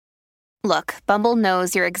Look, Bumble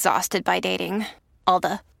knows you're exhausted by dating. All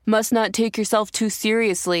the must not take yourself too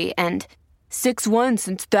seriously and 6'1"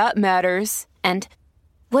 since that matters. And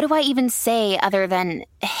what do I even say other than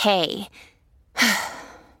hey?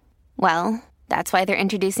 Well, that's why they're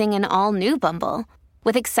introducing an all-new Bumble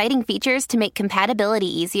with exciting features to make compatibility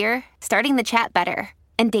easier, starting the chat better,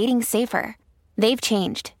 and dating safer. They've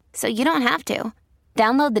changed, so you don't have to.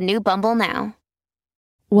 Download the new Bumble now.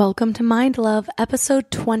 Welcome to Mind Love,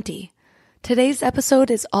 episode 20. Today's episode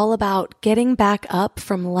is all about getting back up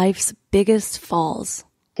from life's biggest falls.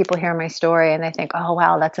 People hear my story and they think, oh,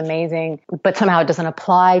 wow, that's amazing. But somehow it doesn't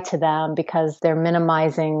apply to them because they're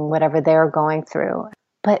minimizing whatever they're going through.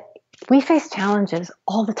 But we face challenges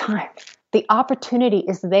all the time. The opportunity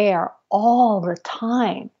is there all the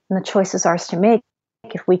time. And the choice is ours to make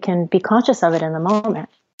if we can be conscious of it in the moment.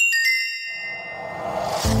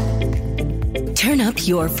 Turn up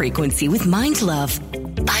your frequency with Mind Love.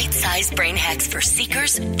 Bite-sized brain hacks for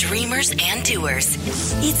seekers, dreamers, and doers.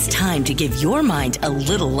 It's time to give your mind a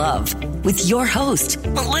little love with your host,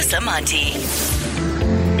 Melissa Monti.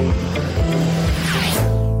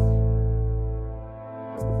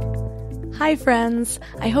 Hi friends,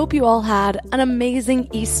 I hope you all had an amazing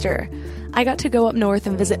Easter. I got to go up north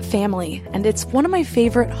and visit family, and it's one of my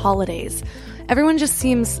favorite holidays. Everyone just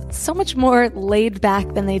seems so much more laid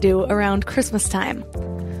back than they do around Christmas time.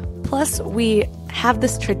 Plus, we have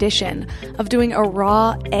this tradition of doing a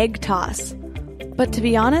raw egg toss. But to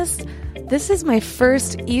be honest, this is my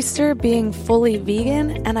first Easter being fully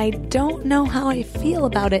vegan, and I don't know how I feel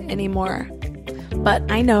about it anymore. But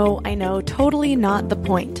I know, totally not the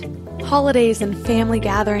point. Holidays and family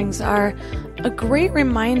gatherings are a great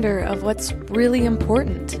reminder of what's really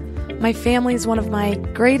important. My family is one of my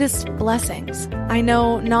greatest blessings. I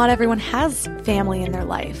know not everyone has family in their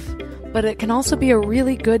life, but it can also be a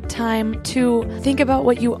really good time to think about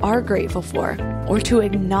what you are grateful for, or to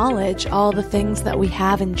acknowledge all the things that we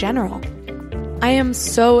have in general. I am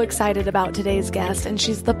so excited about today's guest, and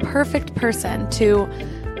she's the perfect person to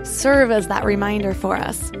serve as that reminder for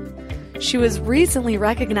us. She was recently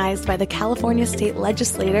recognized by the California State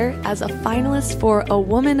Legislature as a finalist for a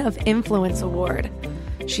Woman of Influence Award.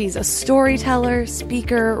 She's a storyteller,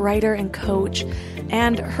 speaker, writer, and coach,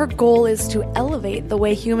 and her goal is to elevate the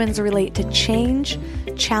way humans relate to change,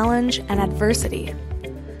 challenge, and adversity.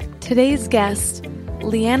 Today's guest,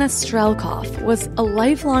 Liana Strelkov, was a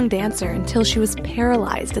lifelong dancer until she was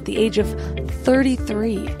paralyzed at the age of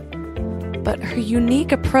 33. But her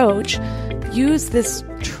unique approach used this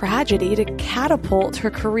tragedy to catapult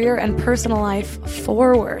her career and personal life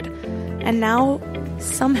forward. And now,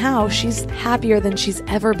 somehow, she's happier than she's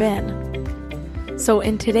ever been. So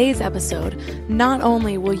in today's episode, not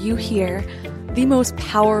only will you hear the most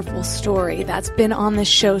powerful story that's been on this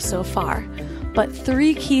show so far, but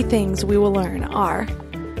 3 key things we will learn are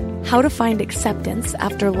how to find acceptance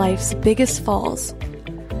after life's biggest falls,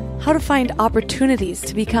 how to find opportunities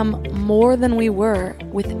to become more than we were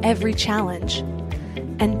with every challenge,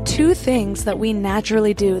 and 2 things that we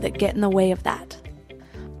naturally do that get in the way of that.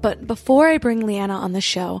 But before I bring Liana on the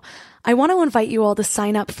show, I want to invite you all to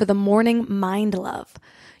sign up for the Morning Mind Love.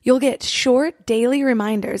 You'll get short daily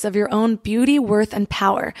reminders of your own beauty, worth, and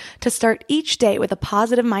power to start each day with a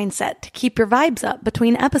positive mindset to keep your vibes up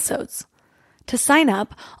between episodes. To sign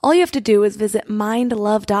up, all you have to do is visit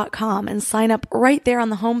mindlove.com and sign up right there on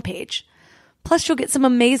the homepage. Plus, you'll get some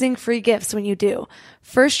amazing free gifts when you do.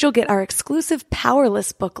 First, you'll get our exclusive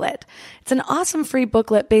Powerless booklet. It's an awesome free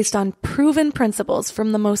booklet based on proven principles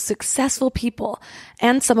from the most successful people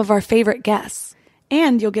and some of our favorite guests.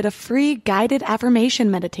 And you'll get a free guided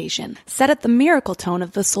affirmation meditation set at the miracle tone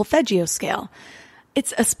of the solfeggio scale.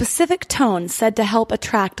 It's a specific tone said to help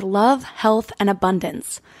attract love, health, and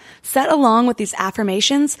abundance. Set along with these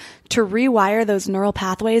affirmations to rewire those neural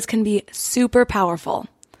pathways can be super powerful.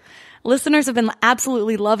 Listeners have been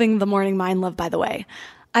absolutely loving the Morning Mind Love, by the way.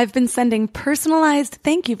 I've been sending personalized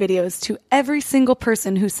thank you videos to every single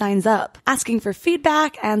person who signs up, asking for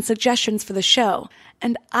feedback and suggestions for the show.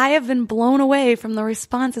 And I have been blown away from the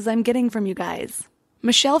responses I'm getting from you guys.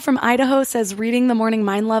 Michelle from Idaho says reading the Morning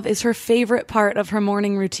Mind Love is her favorite part of her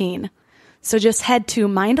morning routine. So just head to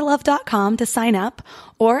mindlove.com to sign up,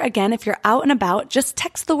 or again, if you're out and about, just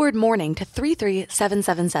text the word morning to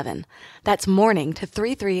 33777. That's morning to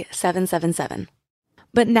 33777.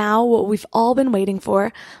 But now, what we've all been waiting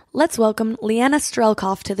for, let's welcome Liana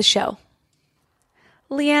Strelkov to the show.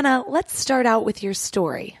 Liana, let's start out with your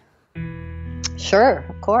story. Sure,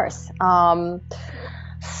 of course.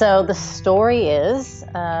 So the story is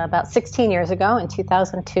about 16 years ago, in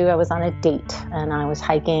 2002, I was on a date and I was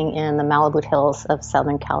hiking in the Malibu hills of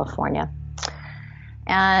Southern California.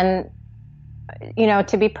 And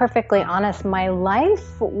to be perfectly honest, my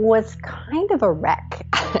life was kind of a wreck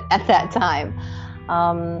at that time.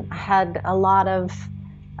 I had a lot of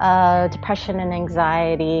depression and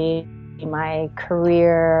anxiety. My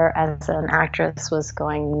career as an actress was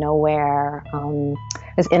going nowhere. I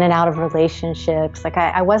was in and out of relationships. Like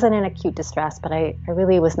I wasn't in acute distress, but I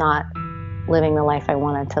really was not living the life I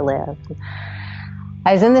wanted to live.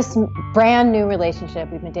 I was in this brand new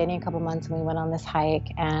relationship. We'd been dating a couple months, and we went on this hike,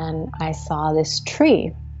 and I saw this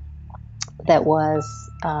tree that was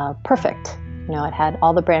perfect. It had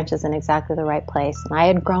all the branches in exactly the right place. And I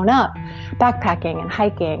had grown up backpacking and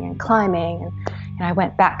hiking and climbing. And I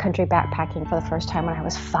went backcountry backpacking for the first time when I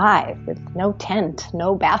was 5 with no tent,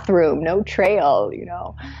 no bathroom, no trail,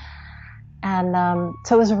 And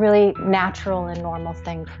so it was a really natural and normal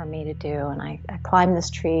thing for me to do. And I climbed this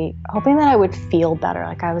tree hoping that I would feel better.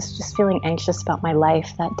 Like I was just feeling anxious about my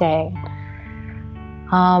life that day.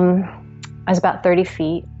 I was about 30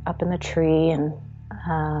 feet up in the tree, and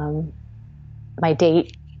my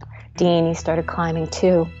date, Dean, he started climbing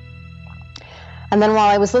too. And then while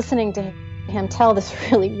I was listening to him tell this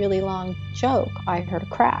really, really long joke, I heard a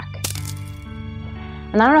crack.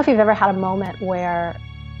 And I don't know if you've ever had a moment where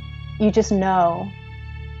you just know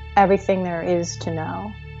everything there is to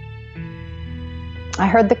know. I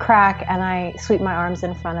heard the crack, and I swept my arms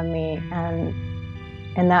in front of me, and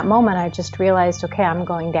in that moment I just realized, okay, I'm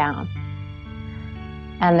going down.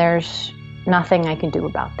 And there's nothing I can do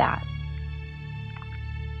about that.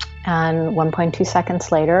 And 1.2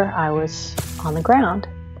 seconds later, I was on the ground.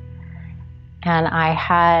 And I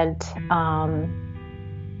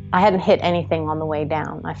hadn't hit anything on the way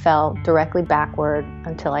down. I fell directly backward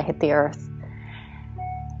until I hit the earth.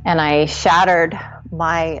 And I shattered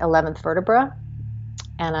my 11th vertebra,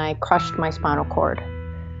 and I crushed my spinal cord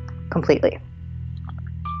completely.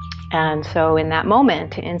 And so in that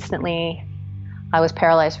moment, instantly, I was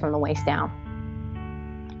paralyzed from the waist down.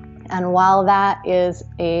 And while that is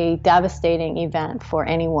a devastating event for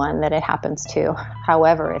anyone that it happens to,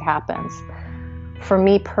 however it happens, for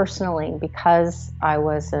me personally, because I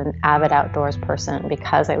was an avid outdoors person,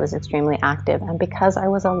 because I was extremely active, and because I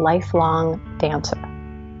was a lifelong dancer,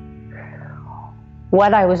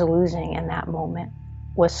 what I was losing in that moment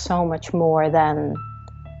was so much more than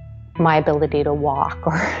my ability to walk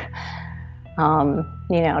or,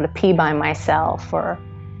 to pee by myself or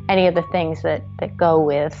any of the things that go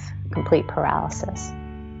with complete paralysis.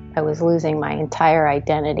 I was losing my entire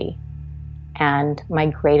identity and my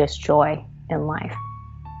greatest joy in life.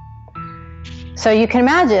 So you can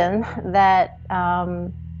imagine that,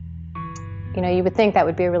 you would think that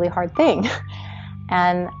would be a really hard thing.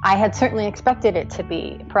 And I had certainly expected it to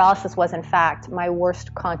be. Paralysis was, in fact, my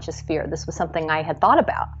worst conscious fear. This was something I had thought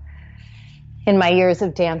about in my years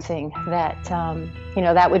of dancing, that,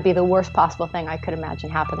 that would be the worst possible thing I could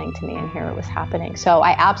imagine happening to me, and here it was happening. So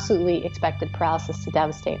I absolutely expected paralysis to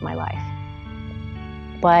devastate my life.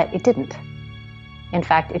 But it didn't. In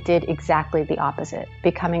fact, it did exactly the opposite.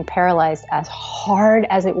 Becoming paralyzed, as hard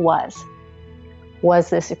as it was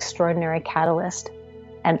this extraordinary catalyst.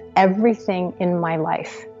 And everything in my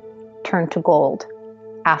life turned to gold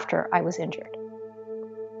after I was injured.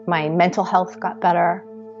 My mental health got better,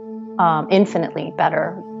 infinitely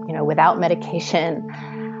better, without medication.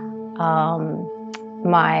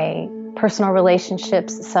 My personal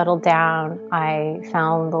relationships settled down. I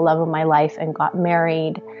found the love of my life and got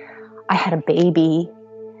married. I had a baby.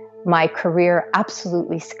 My career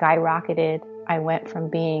absolutely skyrocketed. I went from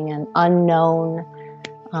being an unknown,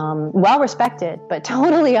 well-respected, but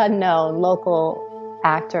totally unknown local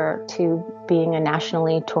actor to being a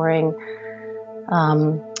nationally touring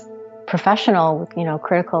professional with,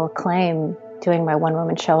 critical acclaim, doing my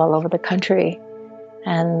one-woman show all over the country,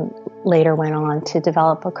 and later went on to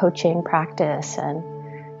develop a coaching practice and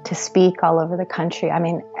to speak all over the country. I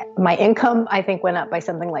mean, my income, I think, went up by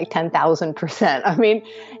something like 10,000%. I mean,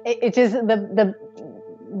 it just, the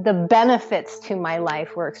benefits to my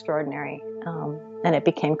life were extraordinary. And it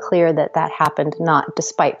became clear that happened not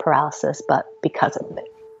despite paralysis, but because of it.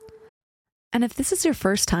 And if this is your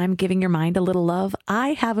first time giving your mind a little love, I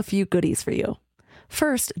have a few goodies for you.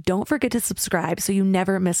 First, don't forget to subscribe so you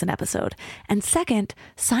never miss an episode. And second,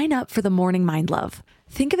 sign up for the Morning Mind Love.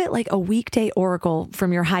 Think of it like a weekday oracle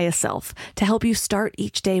from your highest self to help you start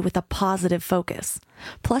each day with a positive focus.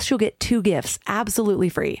 Plus, you'll get 2 gifts absolutely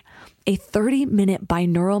free: a 30-minute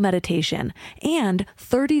binaural meditation and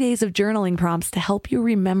 30 days of journaling prompts to help you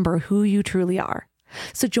remember who you truly are.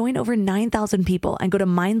 So join over 9,000 people and go to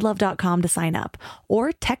mindlove.com to sign up,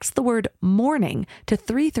 or text the word morning to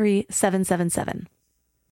 33777.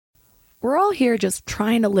 We're all here just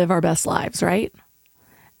trying to live our best lives, right?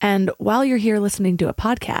 And while you're here listening to a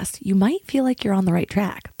podcast, you might feel like you're on the right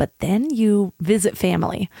track, but then you visit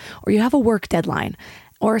family, or you have a work deadline,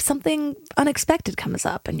 or something unexpected comes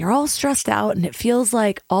up and you're all stressed out and it feels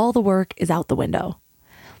like all the work is out the window.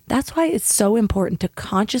 That's why it's so important to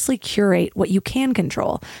consciously curate what you can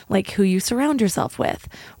control, like who you surround yourself with,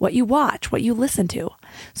 what you watch, what you listen to.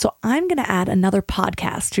 So I'm going to add another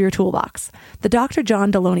podcast to your toolbox, The Dr.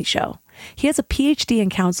 John Deloney Show. He has a PhD in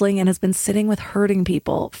counseling and has been sitting with hurting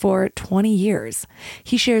people for 20 years.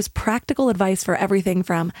 He shares practical advice for everything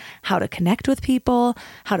from how to connect with people,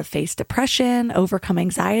 how to face depression, overcome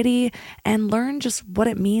anxiety, and learn just what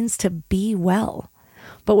it means to be well.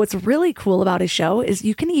 But what's really cool about his show is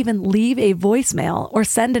you can even leave a voicemail or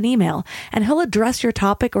send an email, and he'll address your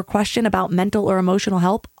topic or question about mental or emotional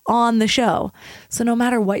help on the show. So no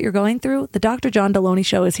matter what you're going through, the Dr. John Deloney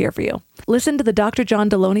Show is here for you. Listen to the Dr.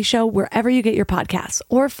 John Deloney Show wherever you get your podcasts,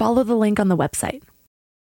 or follow the link on the website.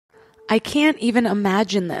 I can't even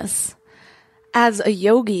imagine this. As a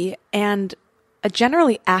yogi and a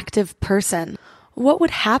generally active person, what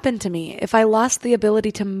would happen to me if I lost the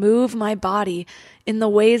ability to move my body in the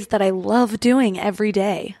ways that I love doing every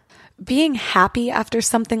day? Being happy after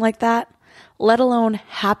something like that, let alone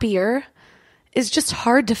happier, is just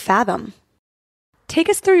hard to fathom. Take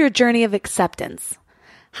us through your journey of acceptance.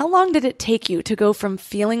 How long did it take you to go from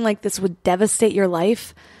feeling like this would devastate your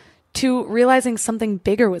life to realizing something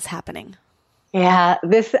bigger was happening? Yeah,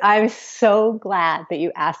 I'm so glad that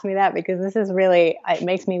you asked me that, because this is really, it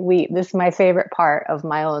makes me weep. This is my favorite part of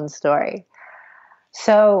my own story.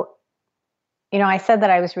 So, I said that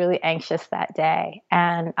I was really anxious that day,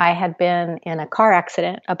 and I had been in a car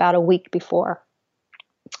accident about a week before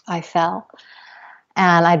I fell.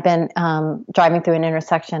 And I'd been driving through an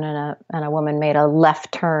intersection, and a woman made a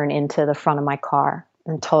left turn into the front of my car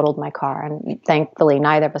and totaled my car. And thankfully,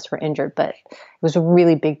 neither of us were injured, but it was a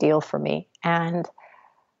really big deal for me. And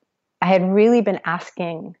I had really been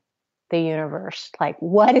asking the universe, like,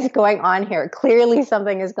 what is going on here? Clearly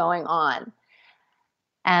something is going on.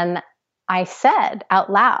 And I said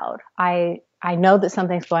out loud, I know that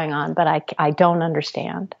something's going on, but I don't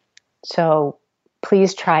understand. So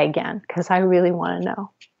please try again, because I really want to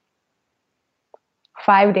know.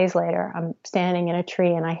 5 days later, I'm standing in a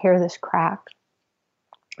tree and I hear this crack.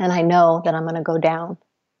 And I know that I'm going to go down.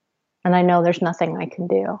 And I know there's nothing I can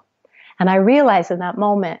do. And I realize in that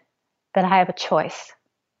moment that I have a choice.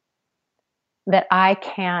 That I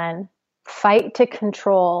can fight to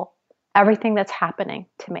control everything that's happening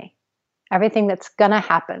to me. Everything that's going to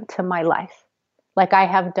happen to my life. Like I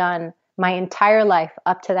have done my entire life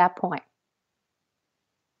up to that point.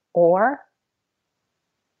 Or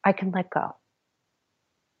I can let go.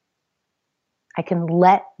 I can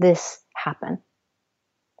let this happen.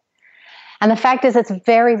 And the fact is, it's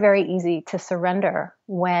very, very easy to surrender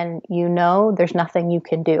when you know there's nothing you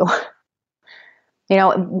can do.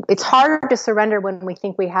 It's hard to surrender when we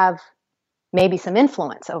think we have maybe some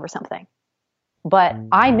influence over something. But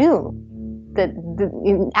I knew that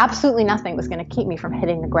absolutely nothing was going to keep me from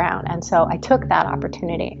hitting the ground. And so I took that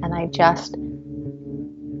opportunity and I just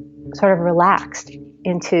sort of relaxed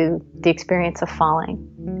into the experience of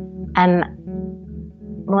falling. And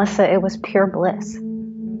Melissa, it was pure bliss.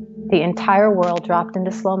 The entire world dropped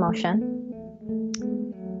into slow motion.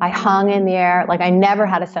 I hung in the air. Like I never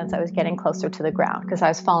had a sense I was getting closer to the ground because I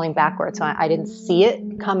was falling backwards. So I didn't see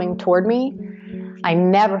it coming toward me. I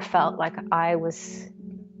never felt like I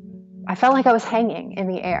felt like I was hanging in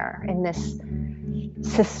the air in this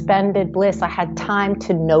suspended bliss. I had time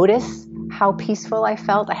to notice how peaceful I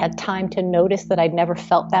felt. I had time to notice that I'd never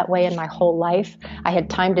felt that way in my whole life. I had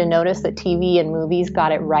time to notice that TV and movies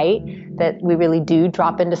got it right, that we really do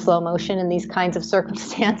drop into slow motion in these kinds of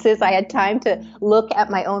circumstances. I had time to look at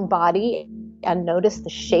my own body and notice the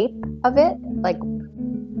shape of it, like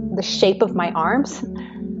the shape of my arms.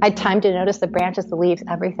 I had time to notice the branches, the leaves,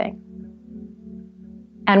 everything.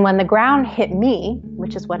 And when the ground hit me,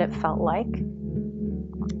 which is what it felt like,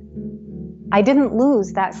 I didn't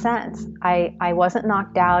lose that sense. I wasn't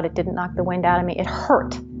knocked out. It didn't knock the wind out of me. It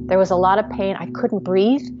hurt. There was a lot of pain. I couldn't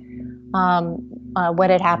breathe. What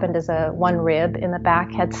had happened is one rib in the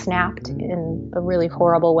back had snapped in a really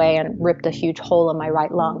horrible way and ripped a huge hole in my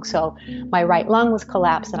right lung. So my right lung was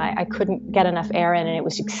collapsed and I couldn't get enough air in, and it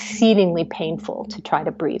was exceedingly painful to try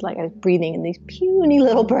to breathe. Like I was breathing in these puny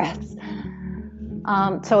little breaths.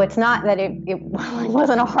 So it's not that it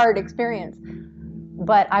wasn't a hard experience.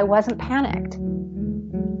 But I wasn't panicked.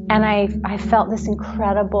 And I felt this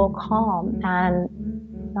incredible calm. And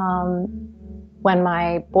when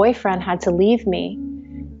my boyfriend had to leave me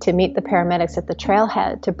to meet the paramedics at the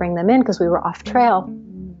trailhead to bring them in because we were off trail,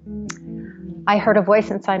 I heard a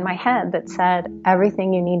voice inside my head that said,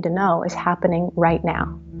 everything you need to know is happening right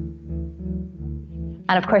now.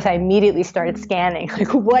 And of course, I immediately started scanning,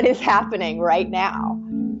 like, what is happening right now?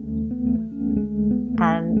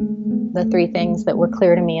 And the three things that were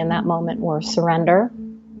clear to me in that moment were surrender,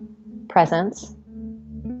 presence,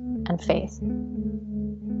 and faith.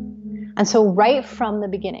 And so right from the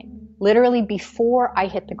beginning, literally before I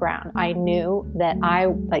hit the ground, I knew that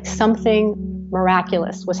something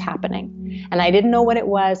miraculous was happening. And I didn't know what it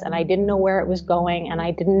was, and I didn't know where it was going, and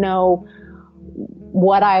I didn't know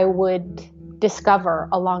what I would discover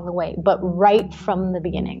along the way. But right from the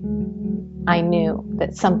beginning, I knew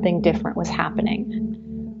that something different was happening.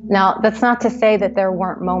 Now, that's not to say that there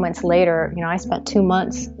weren't moments later. I spent 2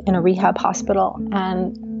 months in a rehab hospital,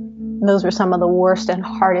 and those were some of the worst and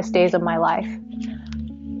hardest days of my life,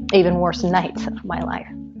 even worse nights of my life.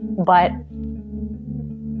 But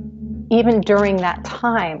even during that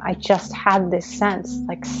time, I just had this sense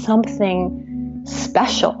like something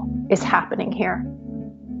special is happening here.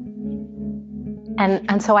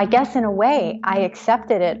 And so I guess in a way, I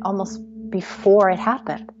accepted it almost before it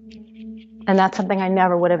happened. And that's something I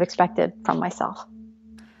never would have expected from myself.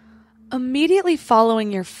 Immediately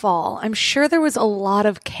following your fall, I'm sure there was a lot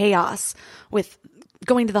of chaos with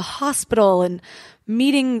going to the hospital and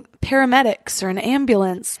meeting paramedics or an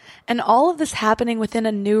ambulance, and all of this happening within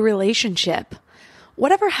a new relationship.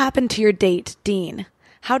 Whatever happened to your date, Dean?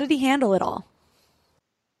 How did he handle it all?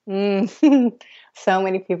 So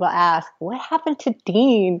many people ask, what happened to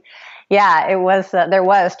Dean? Yeah, there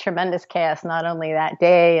was tremendous chaos, not only that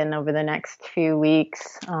day and over the next few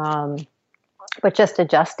weeks, but just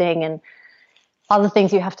adjusting and all the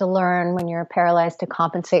things you have to learn when you're paralyzed to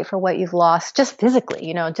compensate for what you've lost, just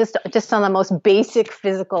physically, just on the most basic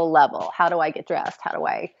physical level. How do I get dressed? How do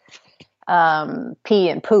I pee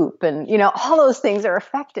and poop? And, all those things are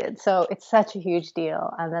affected. So it's such a huge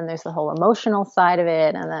deal. And then there's the whole emotional side of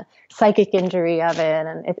it and the psychic injury of it.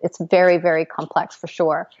 And it's very, very complex for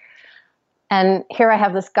sure. And here I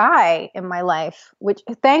have this guy in my life, which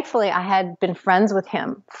thankfully I had been friends with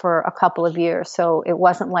him for a couple of years. So it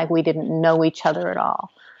wasn't like we didn't know each other at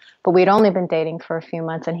all. But we'd only been dating for a few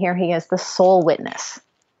months. And here he is, the sole witness.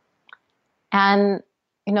 And,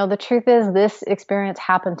 the truth is this experience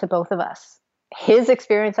happened to both of us. His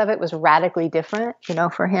experience of it was radically different.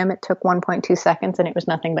 For him, it took 1.2 seconds and it was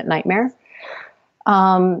nothing but nightmare.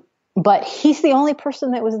 But he's the only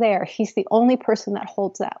person that was there. He's the only person that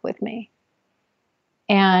holds that with me.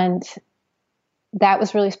 And that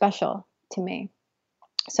was really special to me.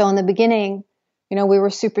 So in the beginning, we were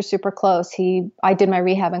super, super close. I did my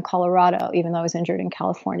rehab in Colorado, even though I was injured in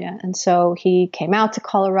California. And so he came out to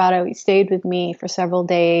Colorado. He stayed with me for several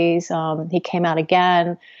days. He came out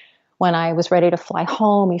again when I was ready to fly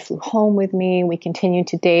home. He flew home with me. We continued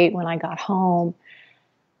to date when I got home.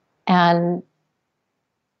 And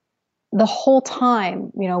the whole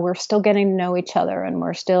time, we're still getting to know each other and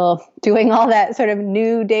we're still doing all that sort of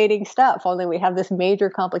new dating stuff, only we have this major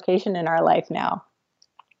complication in our life now.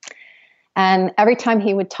 And every time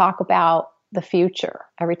he would talk about the future,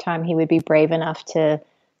 every time he would be brave enough to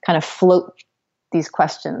kind of float these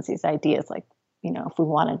questions, these ideas, like, if we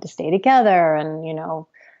wanted to stay together and,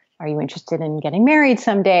 are you interested in getting married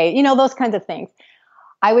someday? Those kinds of things.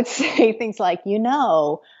 I would say things like,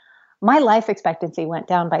 my life expectancy went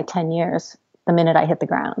down by 10 years the minute I hit the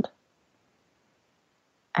ground.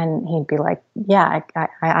 And he'd be like, yeah,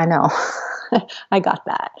 I know. I got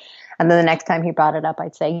that. And then the next time he brought it up,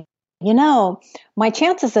 I'd say, my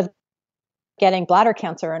chances of getting bladder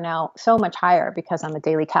cancer are now so much higher because I'm a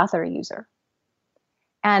daily catheter user.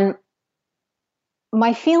 And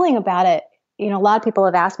my feeling about it, a lot of people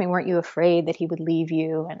have asked me, weren't you afraid that he would leave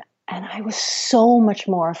you? And I was so much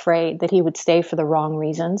more afraid that he would stay for the wrong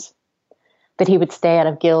reasons, that he would stay out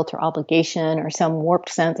of guilt or obligation or some warped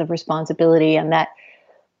sense of responsibility, and that,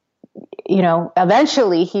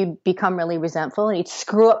 eventually he'd become really resentful and he'd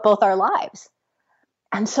screw up both our lives.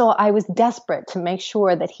 And so I was desperate to make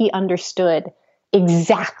sure that he understood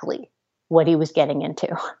exactly what he was getting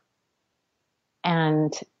into.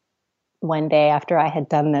 And one day after I had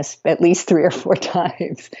done this at least 3 or 4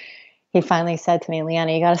 times, he finally said to me,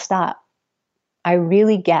 Leanna, you got to stop. I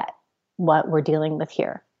really get what we're dealing with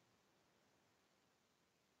here.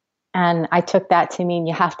 And I took that to mean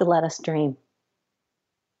you have to let us dream.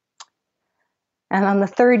 And on the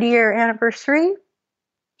 3rd year anniversary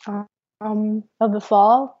of the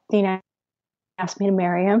fall, Dean asked me to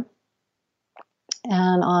marry him.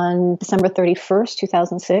 And on December 31st,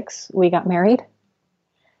 2006, we got married.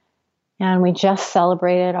 And we just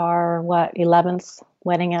celebrated our, 11th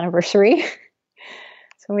wedding anniversary.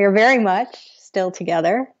 So we are very much still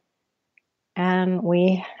together. and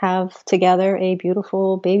we have together a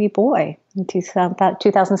beautiful baby boy. In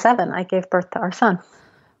 2007, I gave birth to our son.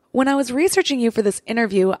 When I was researching you for this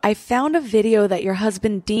interview, I found a video that your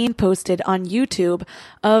husband Dean posted on YouTube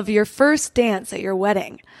of your first dance at your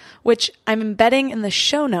wedding, which I'm embedding in the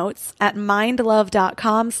show notes at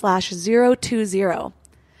mindlove.com/020.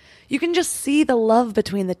 You can just see the love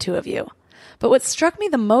between the two of you. But what struck me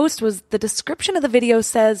the most was the description of the video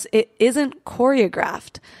says it isn't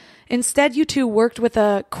choreographed. Instead, you two worked with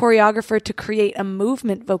a choreographer to create a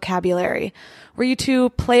movement vocabulary where you two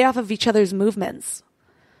play off of each other's movements.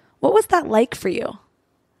 What was that like for you?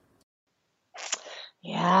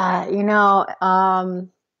 Yeah,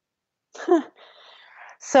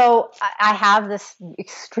 so I have this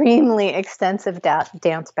extremely extensive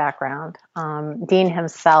dance background. Dean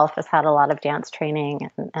himself has had a lot of dance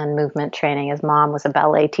training and movement training. His mom was a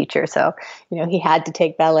ballet teacher, so he had to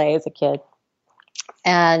take ballet as a kid.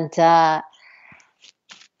 And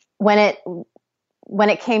when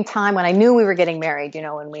it came time, when I knew we were getting married,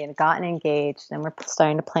 when we had gotten engaged and we're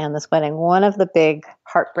starting to plan this wedding, one of the big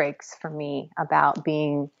heartbreaks for me about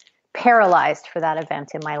being paralyzed for that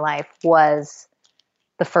event in my life was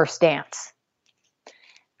the first dance.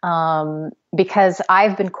 Because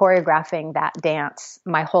I've been choreographing that dance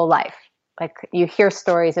my whole life. Like, you hear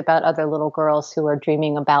stories about other little girls who are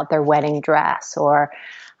dreaming about their wedding dress or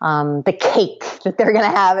the cake that they're going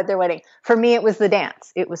to have at their wedding. For me, it was the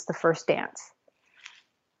dance. It was the first dance.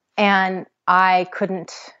 And I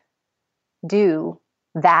couldn't do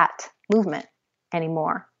that movement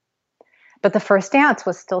anymore. But the first dance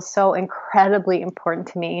was still so incredibly important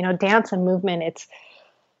to me. Dance and movement,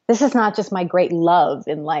 this is not just my great love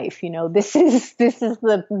in life. This is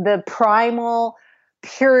the primal,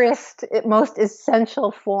 purest, most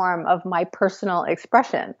essential form of my personal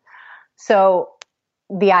expression. So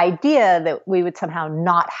the idea that we would somehow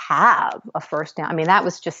not have a first dance, that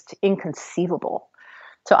was just inconceivable.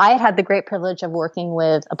 So I had the great privilege of working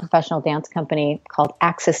with a professional dance company called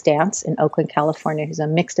Axis Dance in Oakland, California, who's a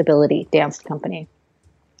mixed ability dance company.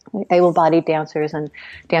 Able-bodied dancers and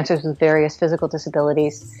dancers with various physical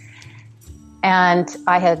disabilities. And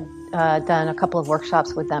I had done a couple of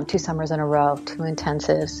workshops with them, 2 summers in a row, 2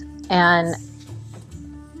 intensives. And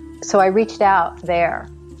so I reached out there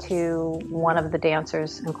to one of the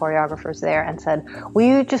dancers and choreographers there and said, will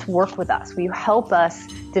you just work with us? Will you help us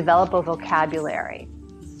develop a vocabulary?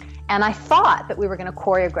 And I thought that we were going to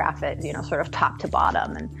choreograph it, sort of top to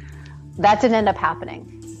bottom. And that didn't end up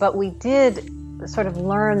happening. But we did sort of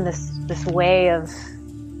learn this way of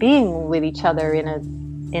being with each other in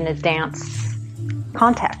a dance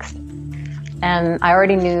context. And I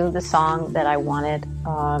already knew the song that I wanted.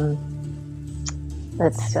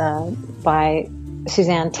 That's by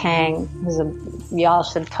Suzanne Tang. Y'all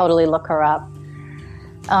should totally look her up.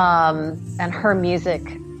 And her music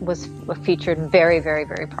was featured very, very,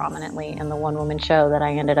 very prominently in the one-woman show that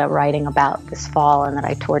I ended up writing about this fall and that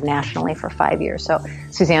I toured nationally for 5 years. So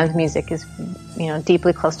Suzanne's music is,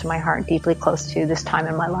 deeply close to my heart, deeply close to this time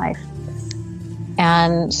in my life.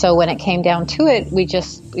 And so when it came down to it, we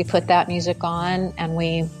put that music on and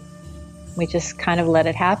we just kind of let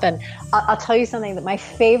it happen. I'll tell you something, that my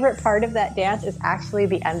favorite part of that dance is actually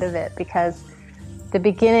the end of it, because the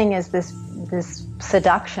beginning is this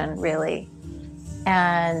seduction, really.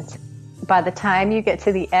 And by the time you get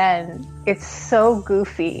to the end, it's so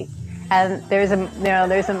goofy. And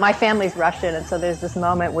my family's Russian, and so there's this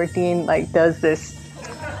moment where Dean does this,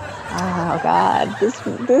 oh God, this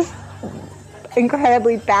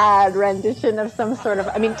incredibly bad rendition of some sort of,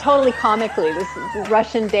 totally comically, this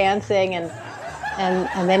Russian dancing,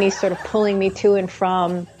 and then he's sort of pulling me to and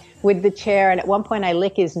from with the chair, and at one point I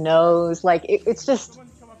lick his nose. It's just,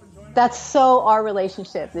 that's so our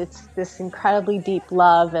relationship. It's this incredibly deep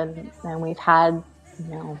love, and we've had,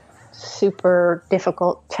 super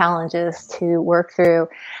difficult challenges to work through,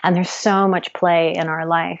 and there's so much play in our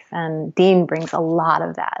life, and Dean brings a lot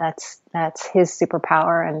of that. That's his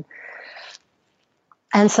superpower,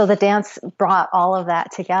 and so the dance brought all of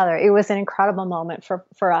that together. It was an incredible moment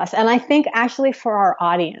for us. And I think actually for our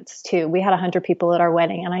audience too. We had 100 people at our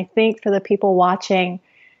wedding. And I think for the people watching,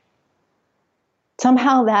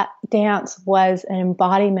 somehow that dance was an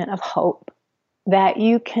embodiment of hope, that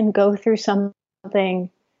you can go through something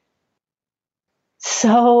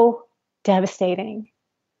so devastating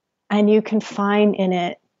and you can find in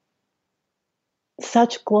it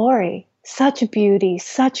such glory, such beauty,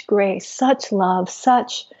 such grace, such love,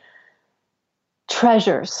 such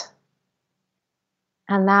treasures.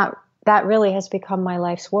 And that really has become my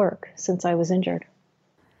life's work since I was injured.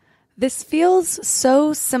 This feels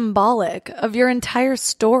so symbolic of your entire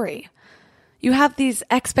story. You have these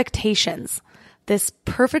expectations, this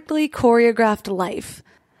perfectly choreographed life.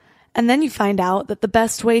 And then you find out that the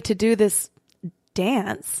best way to do this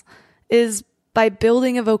dance is by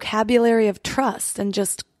building a vocabulary of trust and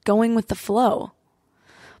just going with the flow.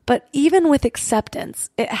 But even with acceptance,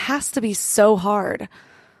 it has to be so hard.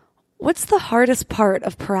 What's the hardest part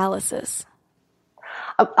of paralysis?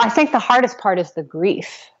 I think the hardest part is the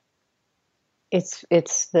grief. It's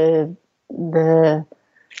the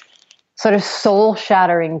sort of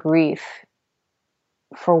soul-shattering grief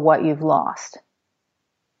for what you've lost.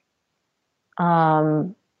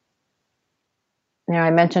 I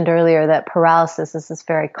mentioned earlier that paralysis is this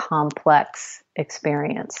very complex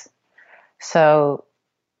experience. So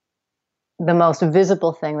the most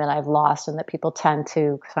visible thing that I've lost and that people tend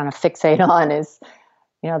to kind of fixate on is,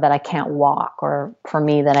 that I can't walk, or for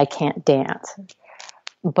me, that I can't dance.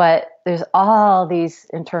 But there's all these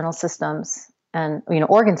internal systems and,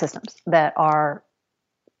 organ systems that are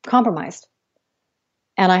compromised.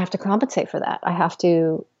 And I have to compensate for that. I have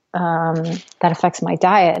to, that affects my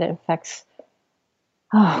diet. It affects,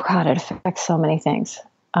 it affects so many things.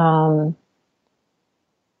 And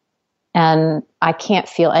I can't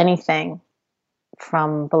feel anything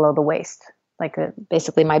from below the waist, like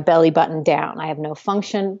basically my belly button down. I have no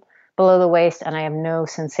function below the waist, and I have no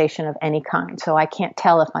sensation of any kind. So I can't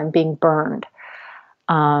tell if I'm being burned.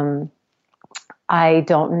 I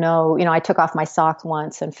don't know. I took off my sock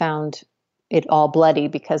once and found it all bloody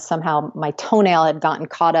because somehow my toenail had gotten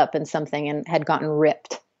caught up in something and had gotten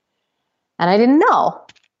ripped. And I didn't know.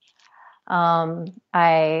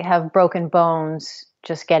 I have broken bones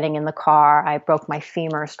just getting in the car. I broke my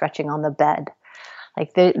femur stretching on the bed.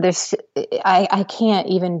 Like I can't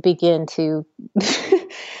even begin to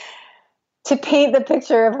to paint the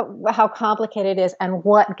picture of how complicated it is and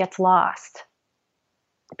what gets lost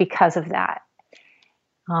because of that.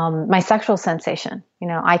 My sexual sensation,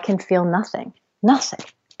 I can feel nothing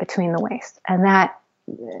between the waist. And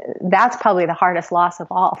that's probably the hardest loss of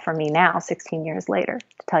all for me now, 16 years later,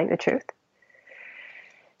 to tell you the truth.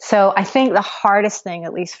 So I think the hardest thing,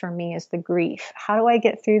 at least for me, is the grief. How do I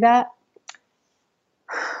get through that?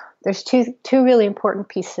 There's two really important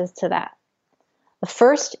pieces to that. The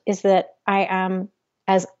first is that I am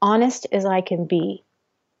as honest as I can be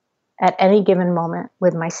at any given moment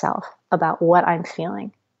with myself about what I'm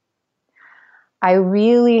feeling. I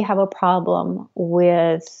really have a problem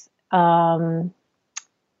with our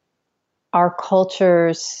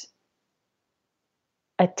culture's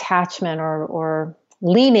attachment or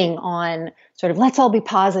leaning on sort of, let's all be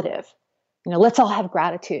positive. Let's all have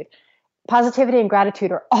gratitude. Positivity and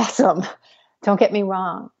gratitude are awesome. Don't get me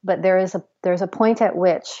wrong. But there's a point at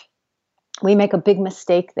which we make a big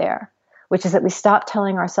mistake there, which is that we stop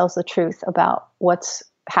telling ourselves the truth about what's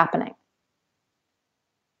happening.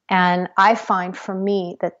 And I find for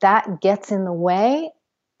me that gets in the way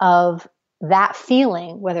of that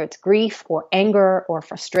feeling, whether it's grief or anger or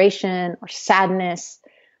frustration or sadness,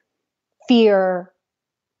 fear.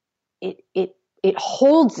 It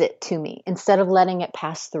holds it to me instead of letting it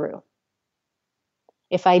pass through.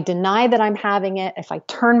 If I deny that I'm having it, if I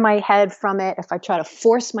turn my head from it, if I try to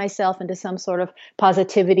force myself into some sort of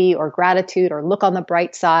positivity or gratitude or look on the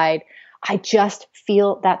bright side, I just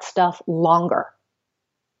feel that stuff longer.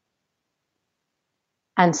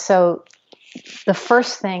 And so the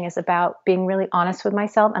first thing is about being really honest with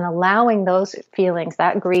myself and allowing those feelings,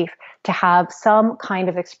 that grief, to have some kind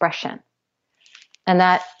of expression. And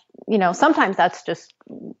that, sometimes that's just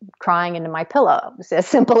crying into my pillow. It's as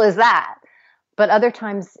simple as that. But other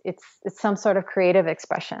times it's some sort of creative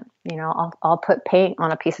expression. I'll put paint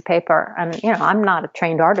on a piece of paper, and I'm not a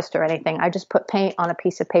trained artist or anything. I just put paint on a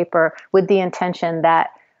piece of paper with the intention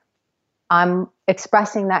that I'm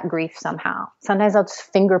expressing that grief somehow. Sometimes I'll just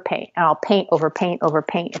finger paint, and I'll paint over paint over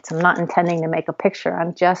paint. I'm not intending to make a picture.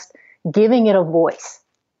 I'm just giving it a voice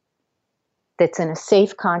that's in a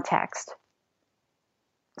safe context.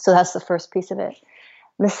 So that's the first piece of it.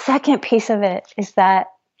 The second piece of it is that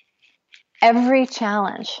every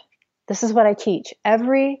challenge, this is what I teach,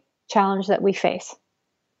 every challenge that we face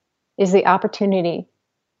is the opportunity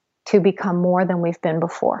to become more than we've been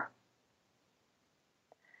before.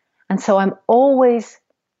 And so I'm always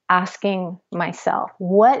asking myself,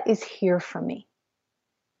 what is here for me?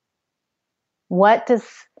 Is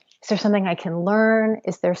there something I can learn?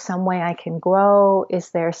 Is there some way I can grow? Is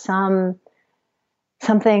there something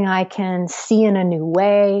I can see in a new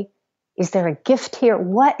way? Is there a gift here?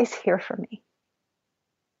 What is here for me?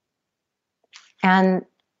 And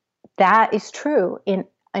that is true in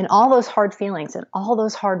all those hard feelings and all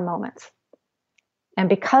those hard moments. And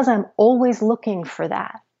because I'm always looking for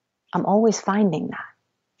that, I'm always finding that.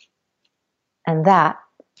 And that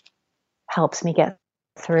helps me get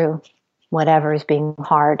through whatever is being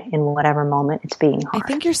hard in whatever moment it's being hard. I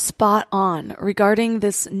think you're spot on regarding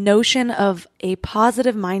this notion of a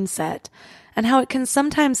positive mindset and how it can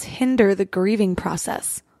sometimes hinder the grieving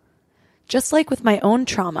process. Just like with my own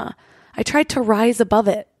trauma, I tried to rise above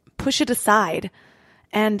it, push it aside,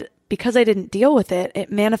 and because I didn't deal with it, it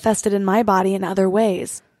manifested in my body in other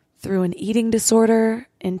ways, through an eating disorder,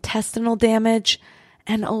 intestinal damage,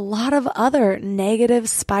 and a lot of other negative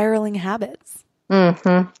spiraling habits.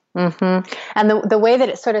 Mm-hmm. Mm-hmm. And the way that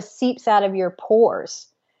it sort of seeps out of your pores.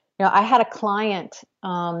 You know, I had a client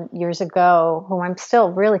years ago who I'm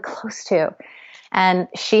still really close to, and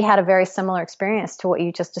she had a very similar experience to what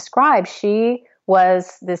you just described. She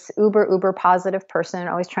was this uber positive person,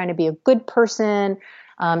 always trying to be a good person,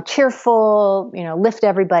 cheerful, lift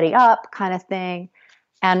everybody up kind of thing.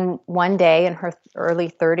 And one day in her early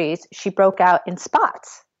 30s, she broke out in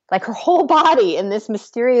spots, like her whole body in this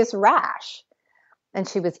mysterious rash. And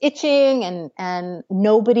she was itching and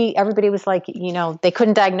everybody was like, they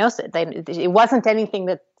couldn't diagnose it. It wasn't anything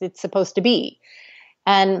that it's supposed to be.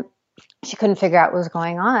 And she couldn't figure out what was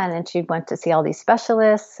going on. And she went to see all these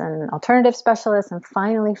specialists and alternative specialists. And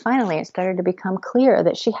finally, it started to become clear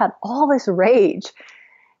that she had all this rage.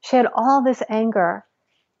 She had all this anger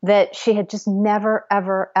that she had just never,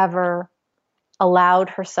 ever, ever allowed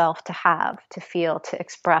herself to have, to feel, to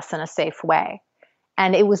express in a safe way.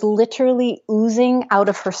 And it was literally oozing out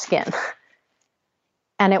of her skin.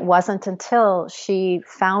 And it wasn't until she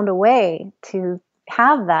found a way to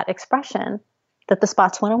have that expression that the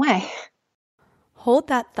spots went away. Hold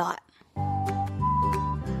that thought.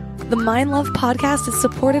 The Mind Love podcast is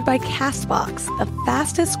supported by CastBox, the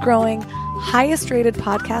fastest growing, highest rated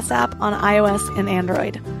podcast app on iOS and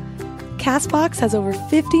Android. CastBox has over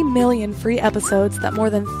 50 million free episodes that more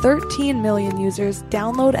than 13 million users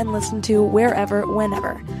download and listen to wherever,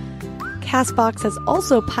 whenever. CastBox has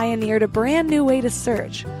also pioneered a brand new way to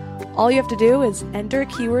search. All you have to do is enter a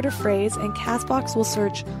keyword or phrase, and CastBox will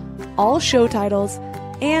search all show titles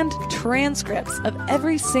and transcripts of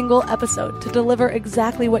every single episode to deliver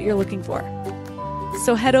exactly what you're looking for.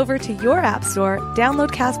 So head over to your app store,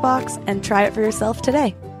 download CastBox, and try it for yourself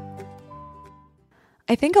today.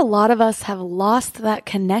 I think a lot of us have lost that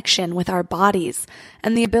connection with our bodies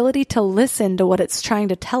and the ability to listen to what it's trying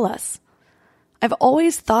to tell us. I've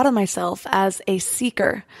always thought of myself as a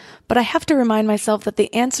seeker, but I have to remind myself that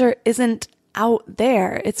the answer isn't out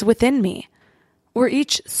there, it's within me. We're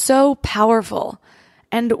each so powerful,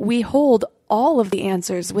 and we hold all of the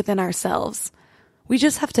answers within ourselves. We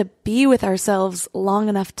just have to be with ourselves long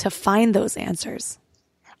enough to find those answers.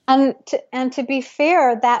 And to be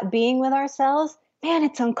fair, that being with ourselves, man,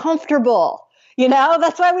 it's uncomfortable.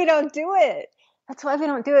 That's why we don't do it.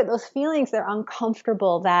 Those feelings, they're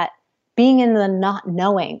uncomfortable. That being in the not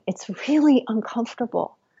knowing, it's really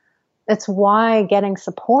uncomfortable. That's why getting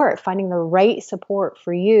support, finding the right support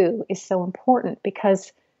for you is so important,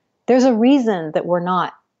 because there's a reason that we're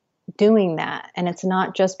not doing that. And it's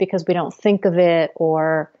not just because we don't think of it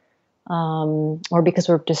or because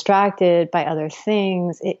we're distracted by other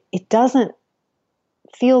things. It doesn't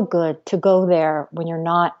feel good to go there when you're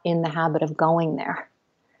not in the habit of going there.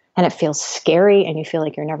 And it feels scary, and you feel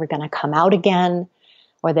like you're never going to come out again,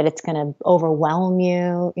 or that it's going to overwhelm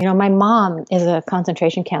you. My mom is a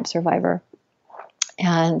concentration camp survivor.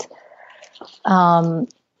 And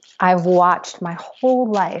I've watched my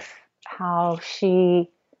whole life how she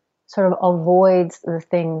sort of avoids the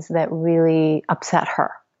things that really upset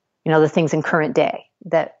her, the things in current day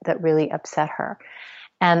that really upset her.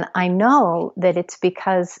 And I know that it's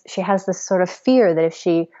because she has this sort of fear that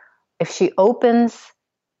if she opens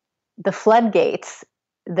the floodgates,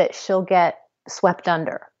 that she'll get swept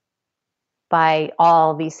under by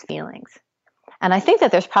all these feelings. And I think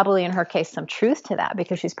that there's probably in her case some truth to that,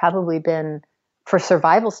 because she's probably been, for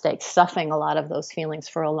survival sake, stuffing a lot of those feelings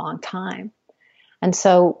for a long time. And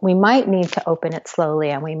so we might need to open it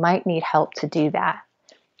slowly, and we might need help to do that.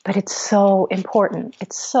 But it's so important.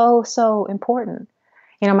 It's so, so important.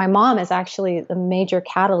 My mom is actually a major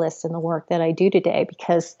catalyst in the work that I do today,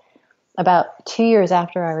 because about 2 years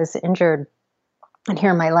after I was injured, and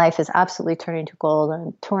here my life is absolutely turning to gold.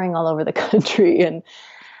 I'm touring all over the country, and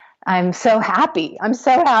I'm so happy. And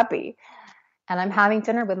I'm having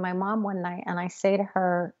dinner with my mom one night, and I say to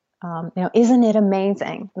her, isn't it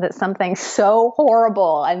amazing that something so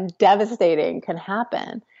horrible and devastating can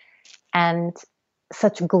happen, and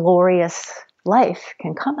such glorious life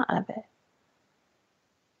can come out of it?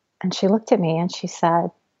 And she looked at me and she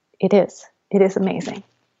said, it is amazing.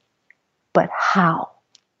 But how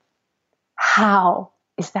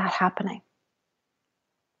is that happening?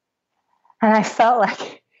 And I felt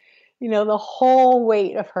like, the whole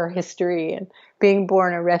weight of her history and being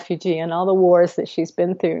born a refugee and all the wars that she's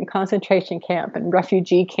been through and concentration camp and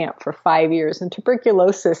refugee camp for 5 years and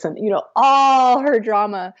tuberculosis and, all her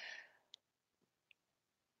drama,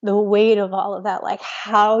 the weight of all of that, like,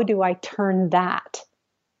 how do I turn that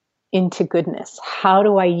into goodness? How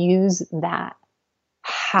do I use that?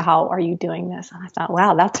 How are you doing this? And I thought,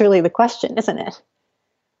 wow, that's really the question, isn't it?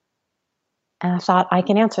 And I thought, I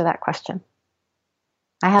can answer that question.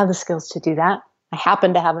 I have the skills to do that. I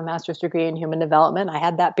happen to have a master's degree in human development. I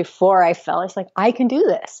had that before I fell. It's like, I can do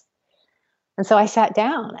this. And so I sat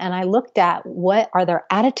down and I looked at, what are there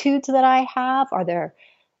attitudes that I have? Are there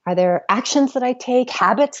actions that I take,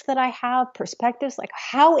 habits that I have, perspectives? Like,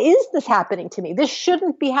 how is this happening to me? This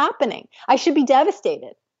shouldn't be happening. I should be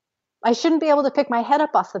devastated. I shouldn't be able to pick my head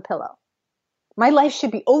up off the pillow. My life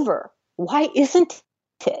should be over. Why isn't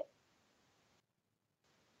it?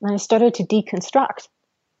 And I started to deconstruct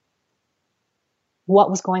what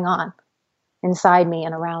was going on inside me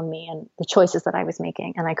and around me and the choices that I was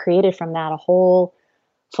making. And I created from that a whole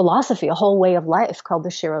philosophy, a whole way of life called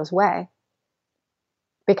the Shiro's Way.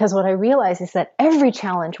 Because what I realized is that every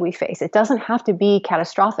challenge we face, it doesn't have to be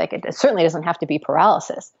catastrophic. It certainly doesn't have to be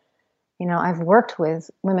paralysis. I've worked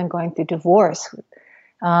with women going through divorce,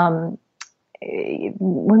 women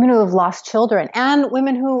who have lost children, and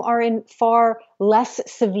women who are in far less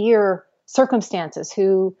severe circumstances,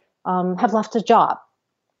 who have left a job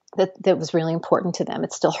that was really important to them.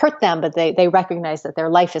 It still hurt them, but they recognize that their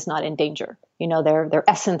life is not in danger. Their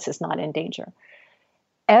essence is not in danger.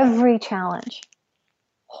 Every challenge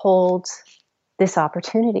holds this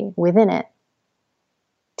opportunity within it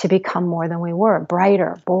to become more than we were,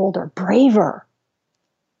 brighter, bolder, braver.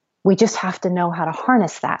 We just have to know how to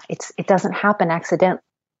harness that. It doesn't happen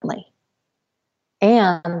accidentally.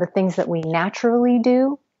 And the things that we naturally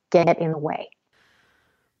do get in the way.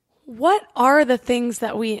 What are the things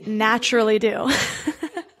that we naturally do?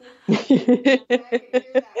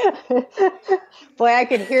 Boy, I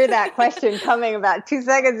could hear that question coming about 2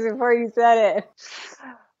 seconds before you said it.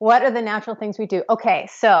 What are the natural things we do? Okay,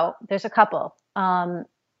 so there's a couple.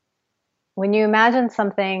 When you imagine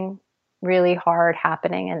something really hard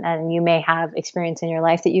happening, and you may have experience in your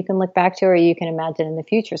life that you can look back to, or you can imagine in the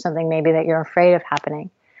future something maybe that you're afraid of happening.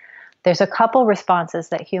 There's a couple responses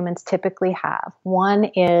that humans typically have. One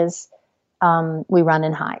is we run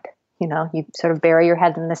and hide. You sort of bury your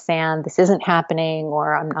head in the sand. This isn't happening,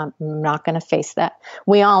 or I'm not going to face that.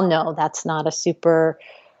 We all know that's not a super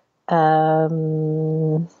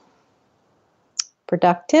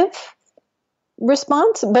productive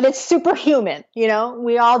response, but it's superhuman.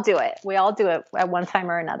 We all do it. We all do it at one time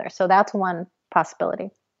or another. So that's one possibility.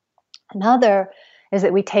 Another is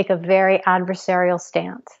that we take a very adversarial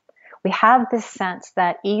stance. We have this sense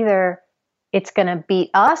that either it's going to beat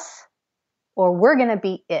us or we're going to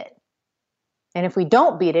beat it. And if we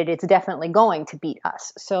don't beat it, it's definitely going to beat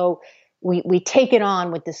us. So we take it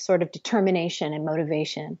on with this sort of determination and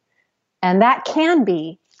motivation. And that can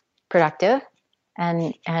be productive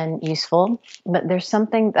and useful. But there's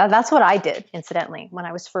something, that's what I did, incidentally, when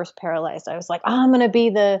I was first paralyzed. I was like, I'm going to be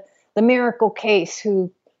the miracle case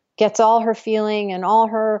who gets all her feeling and all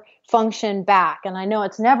her function back. And I know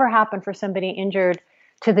it's never happened for somebody injured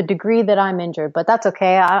to the degree that I'm injured, but that's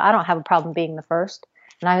okay. I don't have a problem being the first.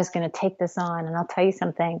 And I was going to take this on. And I'll tell you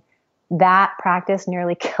something, that practice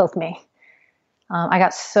nearly killed me. I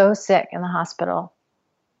got so sick in the hospital,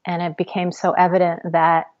 and it became so evident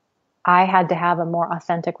that I had to have a more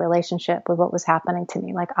authentic relationship with what was happening to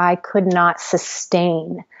me. Like, I could not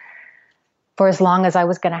sustain, for as long as I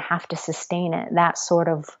was going to have to sustain it, that sort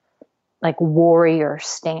of like warrior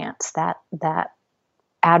stance, that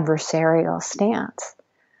adversarial stance.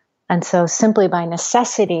 And so simply by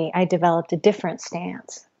necessity, I developed a different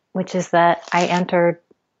stance, which is that I entered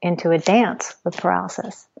into a dance with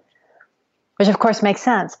paralysis, which of course makes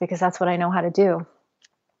sense because that's what I know how to do.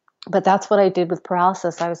 But that's what I did with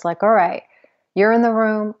paralysis. I was like, all right, you're in the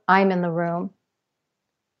room, I'm in the room.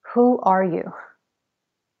 Who are you?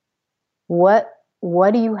 What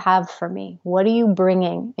do you have for me? What are you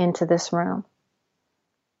bringing into this room?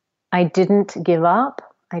 I didn't give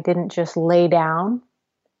up. I didn't just lay down.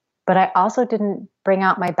 But I also didn't bring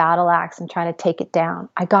out my battle axe and try to take it down.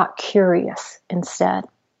 I got curious instead.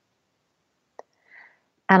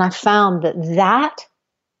 And I found that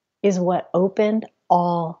is what opened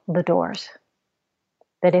all the doors.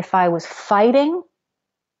 That if I was fighting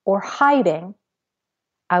or hiding,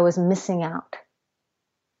 I was missing out.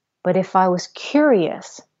 But if I was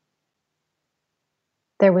curious,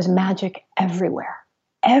 there was magic everywhere,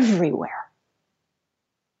 everywhere.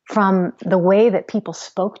 From the way that people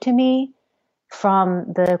spoke to me,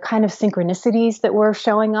 from the kind of synchronicities that were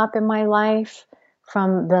showing up in my life,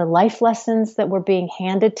 from the life lessons that were being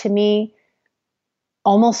handed to me,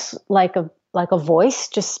 almost like a voice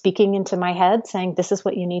just speaking into my head saying, this is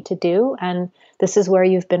what you need to do. And this is where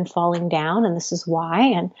you've been falling down. And this is why.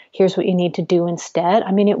 And here's what you need to do instead.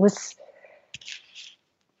 I mean, it was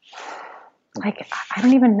like, I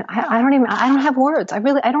don't have words. I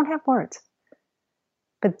don't have words.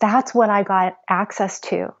 But that's what I got access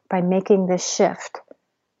to by making this shift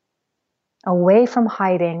away from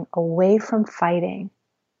hiding, away from fighting,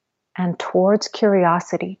 and towards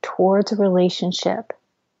curiosity, towards a relationship.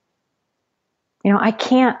 You know, I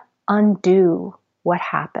can't undo what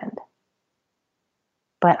happened,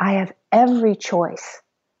 but I have every choice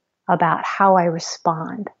about how I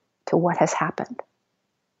respond to what has happened.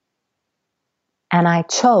 And I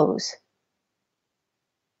chose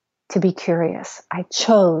to be curious. I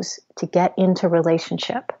chose to get into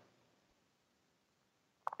relationship.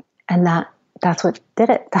 And that's what did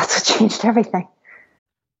it. That's what changed everything.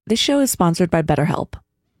 This show is sponsored by BetterHelp.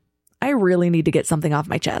 I really need to get something off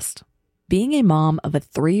my chest. Being a mom of a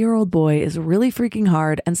 3-year-old boy is really freaking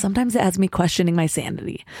hard, and sometimes it has me questioning my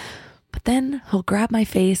sanity. But then he'll grab my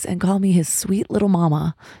face and call me his sweet little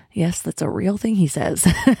mama. Yes, that's a real thing he says.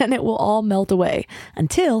 And it will all melt away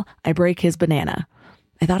until I break his banana.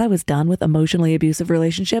 I thought I was done with emotionally abusive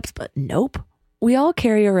relationships, but nope. We all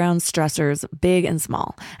carry around stressors, big and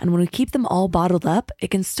small, and when we keep them all bottled up,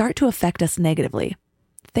 it can start to affect us negatively.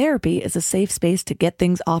 Therapy is a safe space to get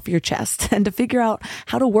things off your chest and to figure out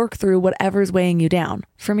how to work through whatever's weighing you down.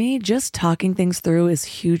 For me, just talking things through is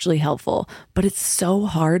hugely helpful, but it's so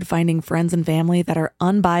hard finding friends and family that are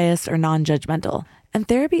unbiased or non-judgmental. And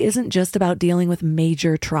therapy isn't just about dealing with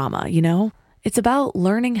major trauma, you know? It's about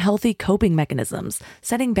learning healthy coping mechanisms,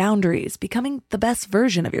 setting boundaries, becoming the best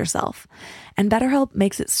version of yourself. And BetterHelp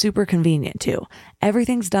makes it super convenient too.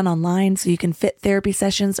 Everything's done online so you can fit therapy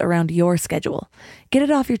sessions around your schedule. Get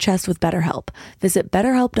it off your chest with BetterHelp. Visit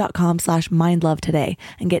betterhelp.com/mindlove today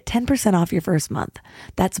and get 10% off your first month.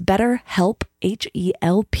 That's BetterHelp,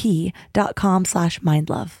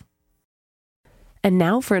 HELP.com/mindlove. And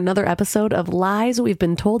now for another episode of Lies We've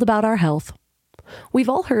Been Told About Our Health. We've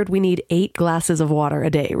all heard we need 8 glasses of water a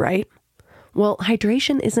day, right? Well,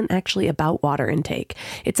 hydration isn't actually about water intake.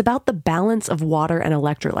 It's about the balance of water and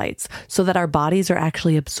electrolytes so that our bodies are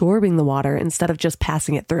actually absorbing the water instead of just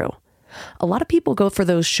passing it through. A lot of people go for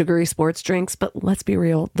those sugary sports drinks, but let's be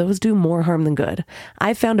real, those do more harm than good.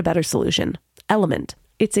 I've found a better solution. Element.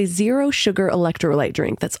 It's a zero sugar electrolyte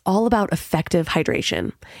drink that's all about effective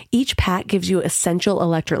hydration. Each pack gives you essential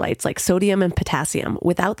electrolytes like sodium and potassium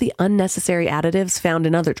without the unnecessary additives found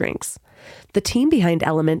in other drinks. The team behind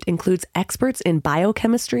Element includes experts in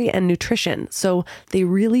biochemistry and nutrition, so they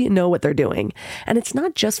really know what they're doing. And it's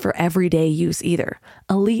not just for everyday use either.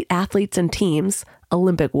 Elite athletes and teams,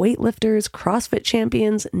 Olympic weightlifters, CrossFit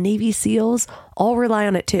champions, Navy SEALs, all rely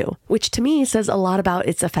on it too, which to me says a lot about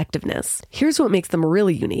its effectiveness. Here's what makes them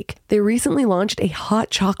really unique. They recently launched a hot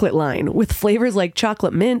chocolate line with flavors like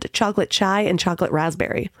chocolate mint, chocolate chai, and chocolate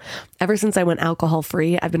raspberry. Ever since I went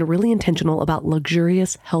alcohol-free, I've been really intentional about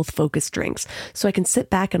luxurious, health-focused drinks, so I can sit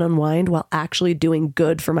back and unwind while actually doing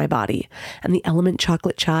good for my body. And the Element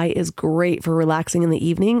chocolate chai is great for relaxing in the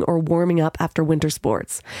evening or warming up after winter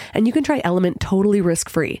sports. And you can try Element totally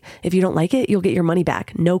risk-free. If you don't like it, you'll get your money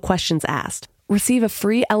back, no questions asked. Receive a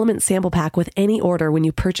free Element sample pack with any order when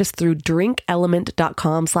you purchase through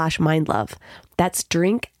drinkelement.com/mindlove. That's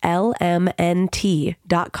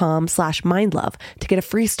drinklmnt.com/mindlove to get a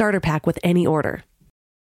free starter pack with any order.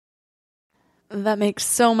 That makes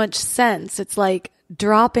so much sense. It's like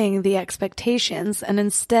dropping the expectations and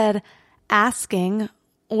instead asking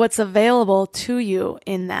what's available to you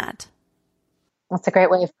in that. That's a great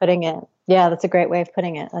way of putting it. Yeah, that's a great way of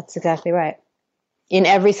putting it. That's exactly right. In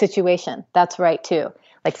every situation, that's right too.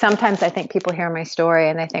 Like sometimes I think people hear my story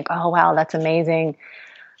and they think, oh, wow, that's amazing.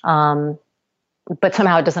 But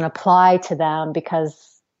somehow it doesn't apply to them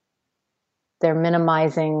because they're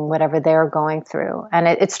minimizing whatever they're going through. And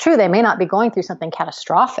it's true, they may not be going through something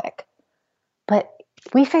catastrophic, but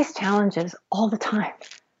we face challenges all the time.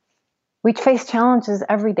 We face challenges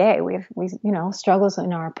every day. We struggles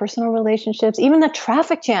in our personal relationships, even the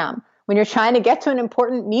traffic jam when you're trying to get to an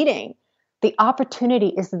important meeting. The opportunity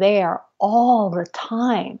is there all the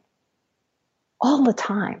time. All the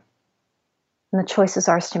time. And the choice is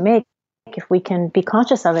ours to make if we can be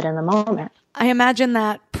conscious of it in the moment. I imagine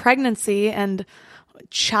that pregnancy and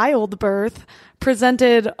childbirth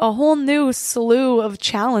presented a whole new slew of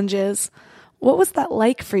challenges. What was that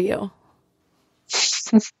like for you?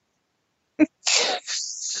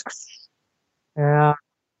 Yeah.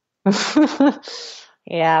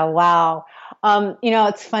 Yeah, wow.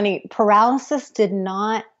 It's funny. Paralysis did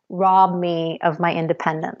not rob me of my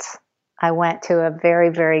independence. I went to a very,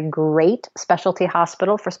 very great specialty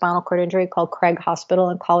hospital for spinal cord injury called Craig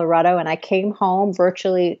Hospital in Colorado, and I came home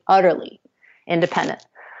virtually, utterly independent.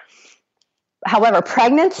 However,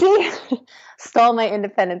 pregnancy stole my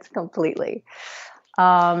independence completely.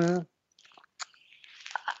 Um,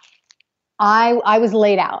 I was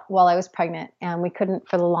laid out while I was pregnant, and we couldn't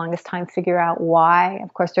for the longest time figure out why.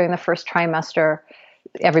 Of course, during the first trimester,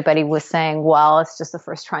 everybody was saying, well, it's just the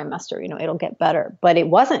first trimester, it'll get better. But it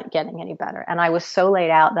wasn't getting any better. And I was so laid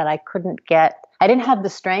out that I didn't have the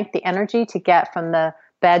strength, the energy to get from the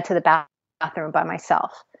bed to the bathroom by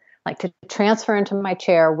myself. Like to transfer into my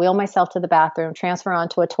chair, wheel myself to the bathroom, transfer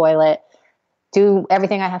onto a toilet, do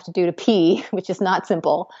everything I have to do to pee, which is not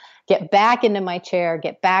simple, get back into my chair,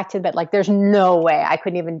 get back to bed. Like there's no way I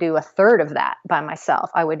couldn't even do a third of that by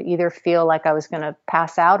myself. I would either feel like I was going to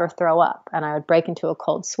pass out or throw up, and I would break into a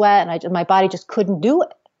cold sweat, and my body just couldn't do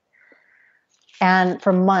it. And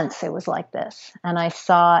for months it was like this. And I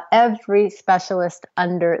saw every specialist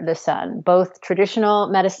under the sun, both traditional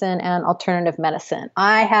medicine and alternative medicine.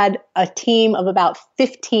 I had a team of about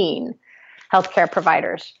 15 healthcare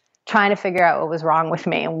providers trying to figure out what was wrong with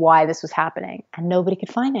me and why this was happening. And nobody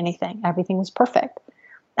could find anything. Everything was perfect.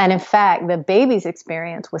 And in fact, the baby's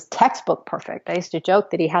experience was textbook perfect. I used to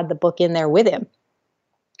joke that he had the book in there with him.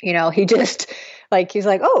 He just he's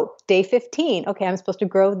like, oh, day 15. Okay, I'm supposed to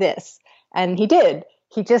grow this. And he did.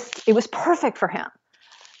 It was perfect for him.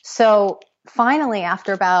 So finally,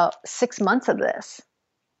 after about 6 months of this,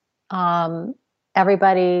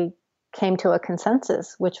 everybody came to a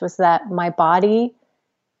consensus, which was that my body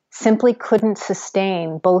simply couldn't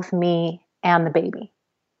sustain both me and the baby,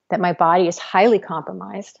 that my body is highly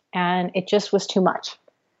compromised, and it just was too much.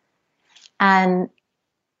 And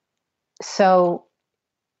so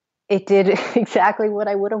it did exactly what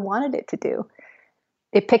I would have wanted it to do.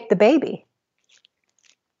 It picked the baby.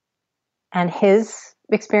 And his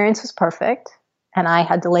experience was perfect, and I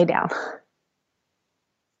had to lay down.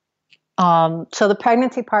 So the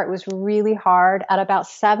pregnancy part was really hard. At about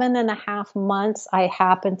 7.5 months, I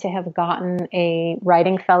happened to have gotten a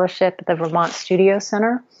writing fellowship at the Vermont Studio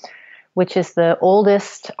Center, which is the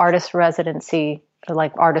oldest artist residency,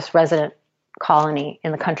 like artist resident colony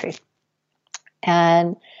in the country.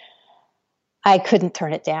 And I couldn't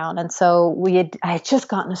turn it down. And so I had just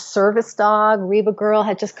gotten a service dog. Reba Girl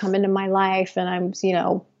had just come into my life, and I'm,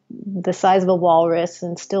 the size of a walrus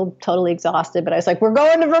and still totally exhausted. But I was like, we're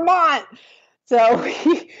going to Vermont. So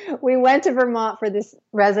we went to Vermont for this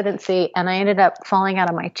residency, and I ended up falling out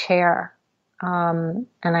of my chair. And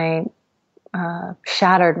I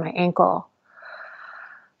shattered my ankle.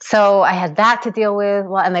 So I had that to deal with.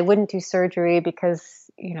 Well, and they wouldn't do surgery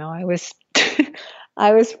because, I was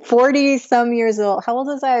I was 40 some years old. How old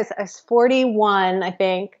was I? I was 41, I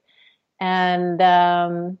think. And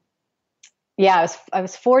I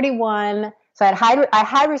was 41. So I had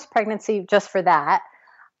high risk pregnancy just for that.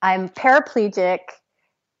 I'm paraplegic.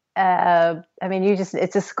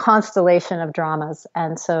 It's this constellation of dramas.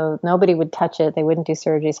 And so nobody would touch it. They wouldn't do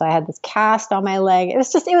surgery. So I had this cast on my leg. It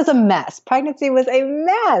was a mess. Pregnancy was a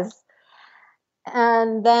mess.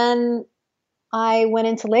 And then I went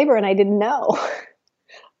into labor and I didn't know.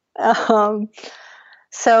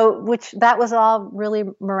 Which that was all really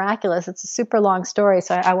miraculous. It's a super long story,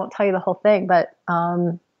 so I won't tell you the whole thing. But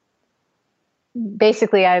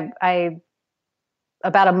basically, I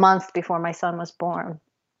about a month before my son was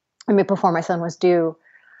before my son was due,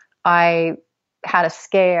 I had a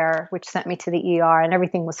scare, which sent me to the ER, and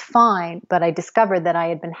everything was fine. But I discovered that I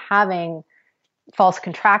had been having false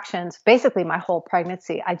contractions basically my whole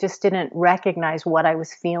pregnancy. I just didn't recognize what I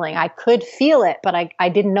was feeling. I could feel it, but I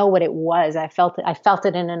didn't know what it was. I felt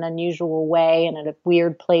it in an unusual way and at a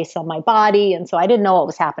weird place on my body. And so I didn't know what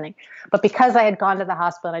was happening. But because I had gone to the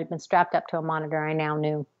hospital, I'd been strapped up to a monitor, I now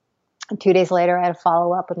knew. And 2 days later, I had a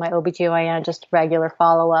follow-up with my OBGYN, just regular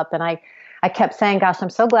follow-up. And I kept saying, gosh, I'm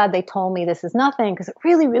so glad they told me this is nothing, because it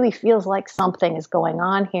really, really feels like something is going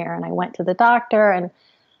on here. And I went to the doctor, and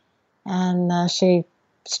she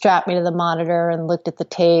strapped me to the monitor and looked at the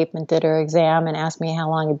tape and did her exam and asked me how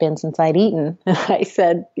long it had been since I'd eaten. And I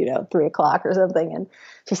said, 3:00 or something. And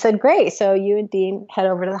she said, great. So you and Dean head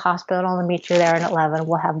over to the hospital. I'll meet you there, and at 11,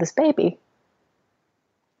 we'll have this baby.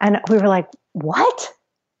 And we were like, what?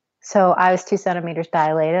 So I was 2 centimeters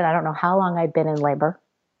dilated. I don't know how long I'd been in labor.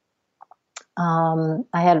 I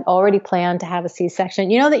had already planned to have a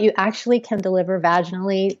C-section. You know that you actually can deliver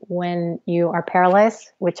vaginally when you are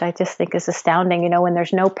paralyzed, which I just think is astounding. You know, when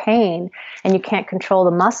there's no pain and you can't control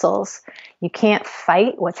the muscles, you can't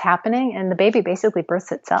fight what's happening, and the baby basically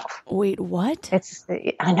births itself. Wait, what?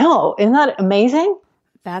 I know. Isn't that amazing?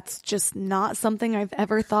 That's just not something I've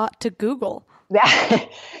ever thought to Google.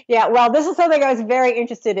 Yeah, well, this is something I was very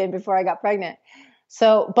interested in before I got pregnant.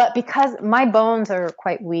 So, but because my bones are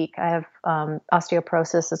quite weak, I have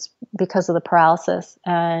osteoporosis. It's because of the paralysis,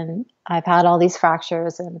 and I've had all these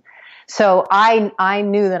fractures. And so I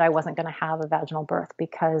knew that I wasn't going to have a vaginal birth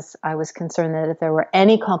because I was concerned that if there were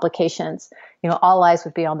any complications, you know, all eyes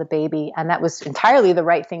would be on the baby. And that was entirely the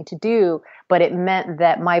right thing to do. But it meant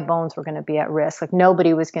that my bones were going to be at risk. Like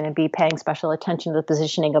nobody was going to be paying special attention to the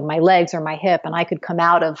positioning of my legs or my hip. And I could come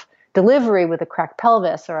out of delivery with a cracked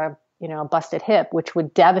pelvis or a busted hip, which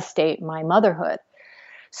would devastate my motherhood.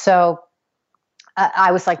 So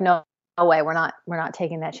I was like, no way, we're not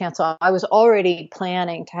taking that chance. So I was already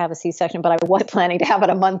planning to have a C-section, but I was planning to have it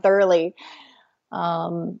a month early.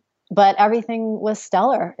 But everything was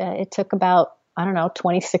stellar. It took about,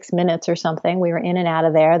 26 minutes or something. We were in and out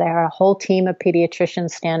of there. There were a whole team of pediatricians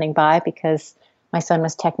standing by because my son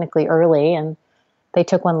was technically early, and they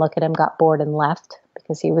took one look at him, got bored, and left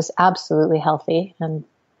because he was absolutely healthy and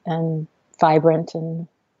vibrant and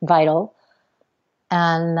vital.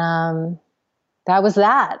 And that was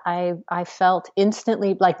that. I felt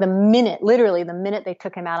instantly, like literally the minute they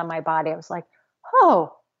took him out of my body, I was like,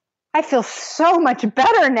 oh, I feel so much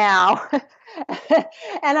better now.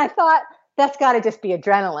 And I thought, that's got to just be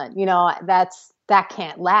adrenaline. That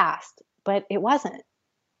can't last. But it wasn't.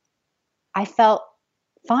 I felt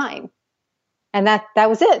fine. And that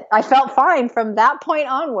was it. I felt fine from that point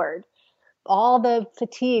onward. All the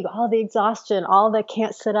fatigue, all the exhaustion, all the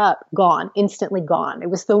can't sit up, gone, instantly gone. It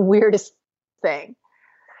was the weirdest thing.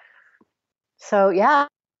 So yeah,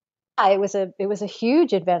 it was a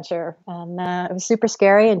huge adventure, and it was super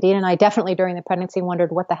scary. And Dean and I definitely during the pregnancy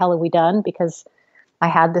wondered what the hell have we done, because I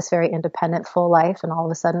had this very independent, full life, and all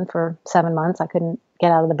of a sudden for 7 months I couldn't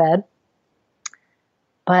get out of the bed.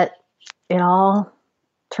 But it all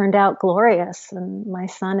turned out glorious, and my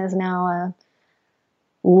son is now a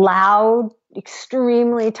loud,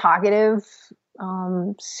 extremely talkative,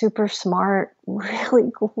 super smart,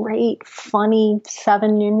 really great, funny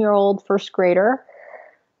 7-year-old first grader.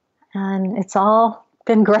 And it's all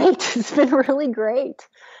been great. It's been really great.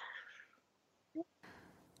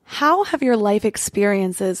 How have your life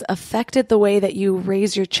experiences affected the way that you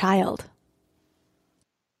raise your child?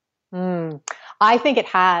 I think it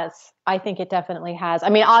has. I think it definitely has. I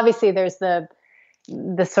mean, obviously there's the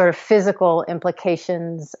sort of physical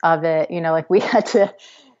implications of it. Like we had to,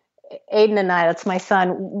 Aiden and I, that's my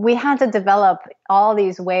son, we had to develop all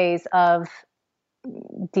these ways of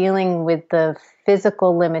dealing with the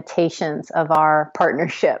physical limitations of our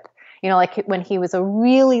partnership. Like when he was a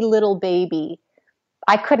really little baby,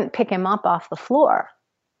 I couldn't pick him up off the floor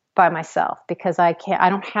by myself because I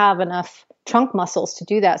don't have enough trunk muscles to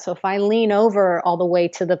do that. So if I lean over all the way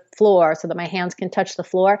to the floor so that my hands can touch the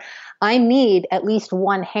floor, I need at least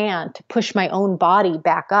one hand to push my own body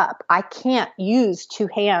back up. I can't use two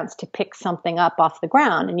hands to pick something up off the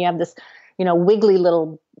ground. And you have this, wiggly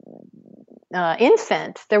little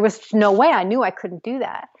infant. There was no way. I knew I couldn't do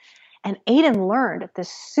that. And Aiden learned at this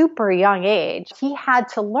super young age, he had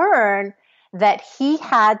to learn that he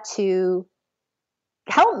had to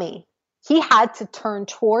help me. He had to turn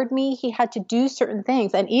toward me. He had to do certain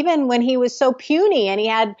things. And even when he was so puny and he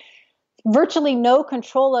had virtually no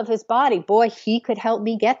control of his body, boy, he could help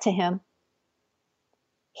me get to him.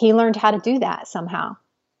 He learned how to do that somehow.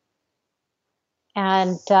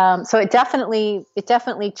 And so it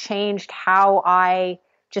definitely changed how I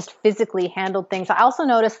just physically handled things. I also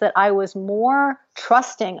noticed that I was more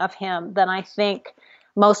trusting of him than I think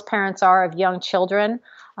most parents are of young children.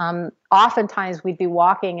 Oftentimes we'd be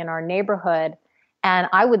walking in our neighborhood and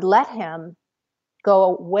I would let him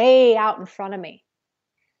go way out in front of me.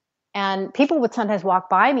 And people would sometimes walk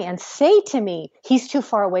by me and say to me, he's too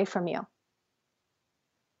far away from you.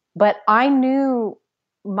 But I knew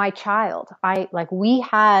my child. We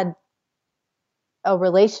had a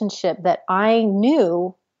relationship that I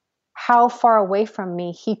knew how far away from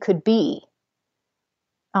me he could be.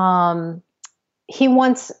 One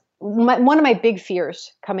of my big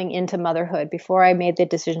fears coming into motherhood before I made the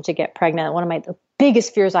decision to get pregnant, the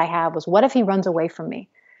biggest fears I have was, what if he runs away from me?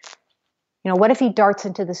 What if he darts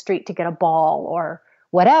into the street to get a ball or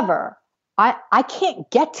whatever? I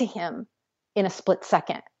can't get to him in a split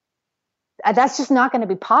second. That's just not going to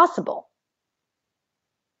be possible.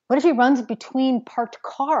 What if he runs between parked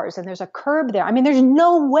cars and there's a curb there? I mean, there's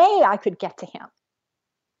no way I could get to him.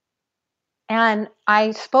 And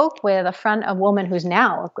I spoke with a woman who's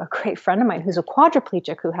now a great friend of mine, who's a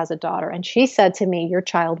quadriplegic, who has a daughter. And she said to me, your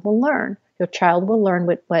child will learn. Your child will learn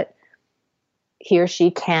what he or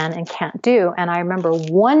she can and can't do. And I remember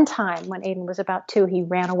one time when Aiden was about 2, he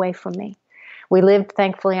ran away from me. We lived,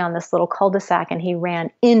 thankfully, on this little cul-de-sac, and he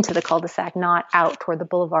ran into the cul-de-sac, not out toward the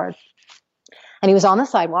boulevard. And he was on the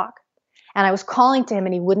sidewalk. And I was calling to him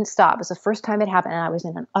and he wouldn't stop. It was the first time it happened, and I was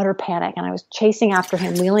in an utter panic. And I was chasing after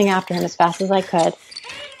him, wheeling after him as fast as I could.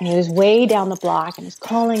 And he was way down the block and was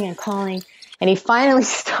calling and calling. And he finally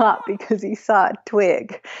stopped because he saw a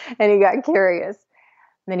twig and he got curious.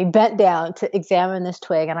 And then he bent down to examine this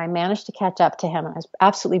twig, and I managed to catch up to him. And I was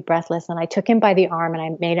absolutely breathless. And I took him by the arm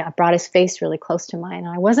and I brought his face really close to mine.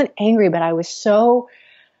 And I wasn't angry, but I was so,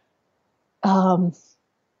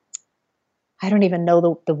 I don't even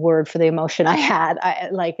know the word for the emotion I had.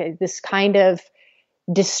 This kind of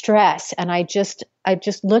distress. And I just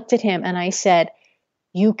looked at him and I said,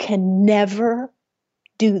 you can never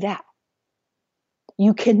do that.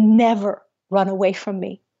 You can never run away from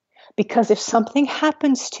me, because if something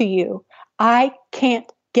happens to you, I can't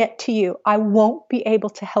get to you. I won't be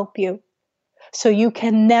able to help you. So you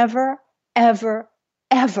can never, ever,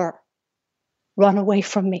 ever run away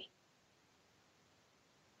from me.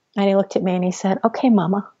 And he looked at me and he said, okay,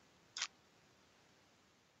 Mama.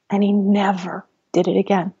 And he never did it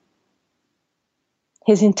again.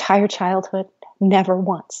 His entire childhood, never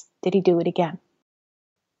once did he do it again.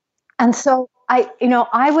 And so I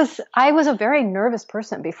was a very nervous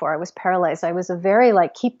person before I was paralyzed. I was a very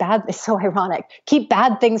it's so ironic, keep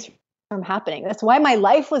bad things from happening. That's why my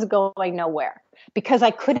life was going nowhere, because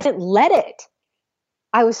I couldn't let it.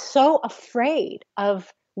 I was so afraid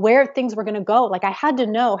of where things were going to go. Like, I had to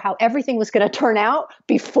know how everything was going to turn out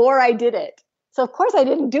before I did it. So of course I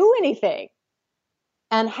didn't do anything.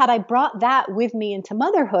 And had I brought that with me into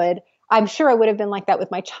motherhood, I'm sure I would have been like that with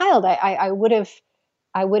my child. I would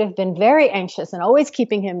have been very anxious and always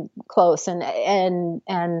keeping him close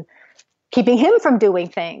and keeping him from doing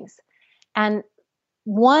things. And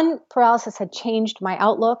one, paralysis had changed my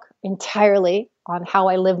outlook entirely on how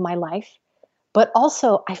I live my life. But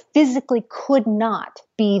also, I physically could not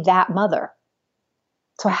be that mother.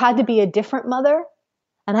 So I had to be a different mother,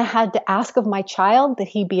 and I had to ask of my child that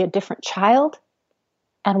he be a different child,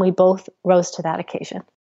 and we both rose to that occasion.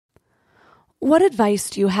 What advice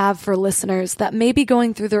do you have for listeners that may be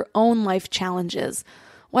going through their own life challenges,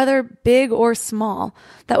 whether big or small,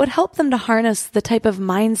 that would help them to harness the type of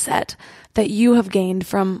mindset that you have gained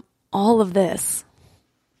from all of this?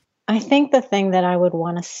 I think the thing that I would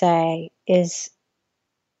want to say is,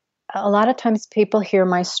 a lot of times people hear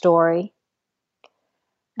my story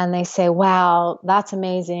and they say, wow, that's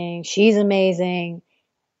amazing. She's amazing,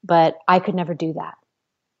 but I could never do that.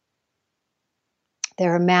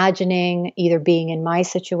 They're imagining either being in my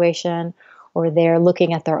situation or they're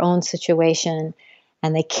looking at their own situation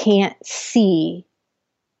and they can't see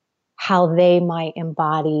how they might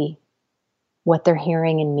embody what they're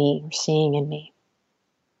hearing in me or seeing in me.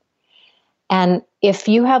 And if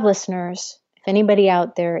you have listeners, if anybody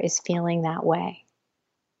out there is feeling that way,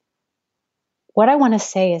 what I want to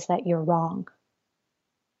say is that you're wrong.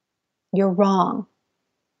 You're wrong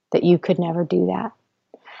that you could never do that.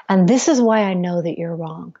 And this is why I know that you're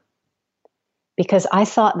wrong. Because I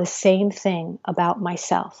thought the same thing about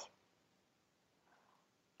myself.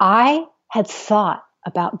 I had thought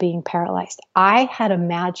about being paralyzed. I had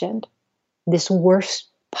imagined this worst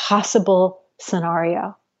possible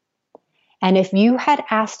scenario. And if you had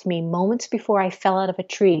asked me moments before I fell out of a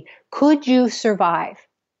tree, could you survive?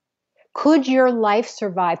 Could your life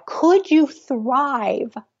survive? Could you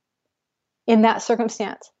thrive in that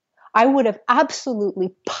circumstance? I would have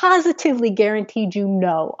absolutely, positively guaranteed you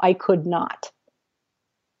no, I could not.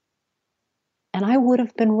 And I would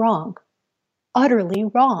have been wrong, utterly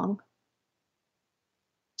wrong.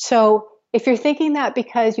 So if you're thinking that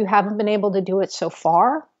because you haven't been able to do it so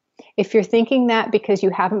far, if you're thinking that because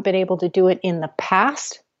you haven't been able to do it in the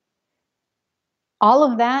past, all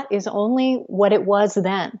of that is only what it was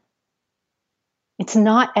then. It's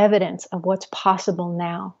not evidence of what's possible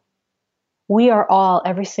now. We are all,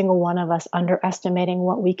 every single one of us, underestimating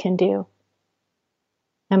what we can do.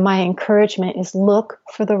 And my encouragement is look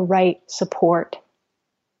for the right support.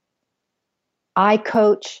 I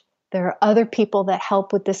coach. There are other people that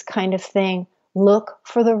help with this kind of thing. Look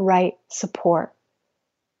for the right support.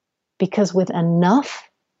 Because with enough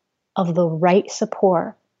of the right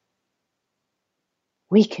support,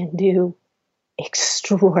 we can do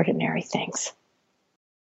extraordinary things.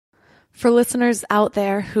 For listeners out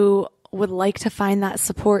there who would like to find that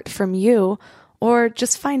support from you or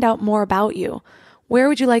just find out more about you, where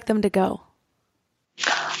would you like them to go?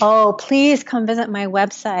 Oh, please come visit my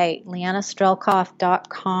website,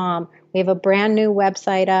 leannastrelcoff.com. We have a brand new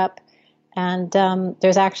website up, and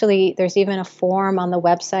there's even a form on the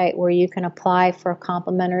website where you can apply for a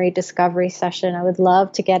complimentary discovery session. I would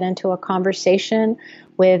love to get into a conversation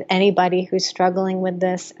with anybody who's struggling with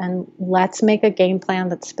this, and let's make a game plan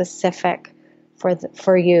that's specific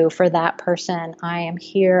for you, for that person. I am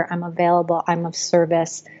here. I'm available. I'm of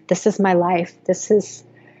service. This is my life. This is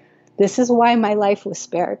why my life was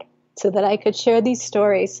spared, so that I could share these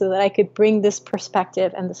stories, so that I could bring this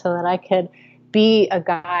perspective, and so that I could be a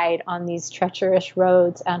guide on these treacherous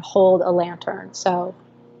roads and hold a lantern. So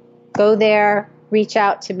go there, reach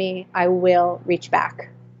out to me. I will reach back.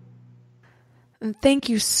 And thank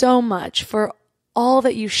you so much for all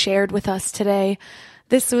that you shared with us today.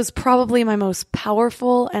 This was probably my most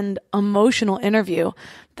powerful and emotional interview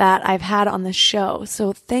that I've had on this show.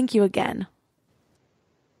 So thank you again.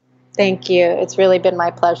 Thank you. It's really been my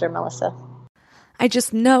pleasure, Melissa. I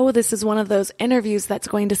just know this is one of those interviews that's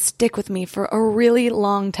going to stick with me for a really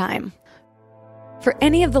long time. For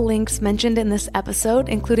any of the links mentioned in this episode,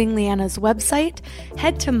 including Leanna's website,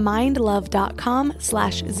 head to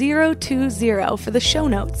mindlove.com/020 for the show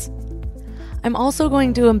notes. I'm also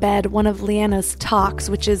going to embed one of Leanna's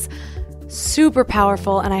talks, which is super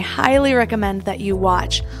powerful, and I highly recommend that you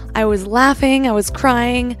watch. I was laughing, I was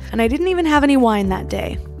crying, and I didn't even have any wine that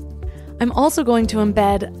day. I'm also going to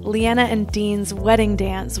embed Leanna and Dean's wedding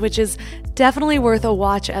dance, which is definitely worth a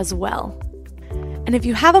watch as well. And if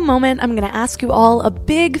you have a moment, I'm going to ask you all a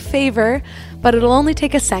big favor, but it'll only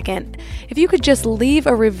take a second. If you could just leave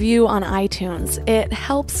a review on iTunes, it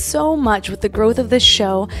helps so much with the growth of this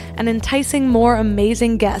show and enticing more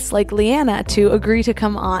amazing guests like Leanna to agree to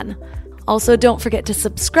come on. Also, don't forget to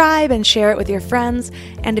subscribe and share it with your friends.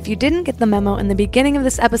 And if you didn't get the memo in the beginning of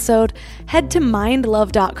this episode, head to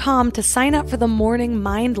mindlove.com to sign up for the morning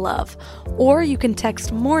Mind Love. Or you can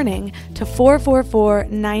text morning to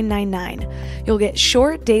 444-999. You'll get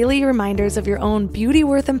short daily reminders of your own beauty,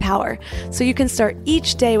 worth, and power, so you can start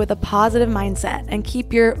each day with a positive mindset and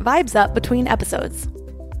keep your vibes up between episodes.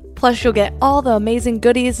 Plus, you'll get all the amazing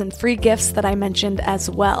goodies and free gifts that I mentioned as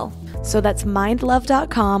well. So that's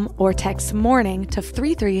mindlove.com or text morning to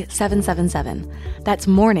 33777. That's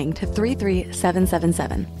morning to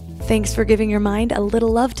 33777. Thanks for giving your mind a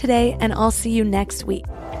little love today, and I'll see you next week.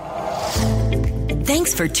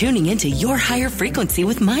 Thanks for tuning into Your Higher Frequency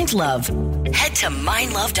with Mind Love. Head to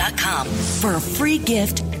mindlove.com for a free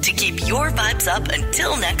gift to keep your vibes up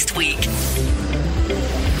until next week.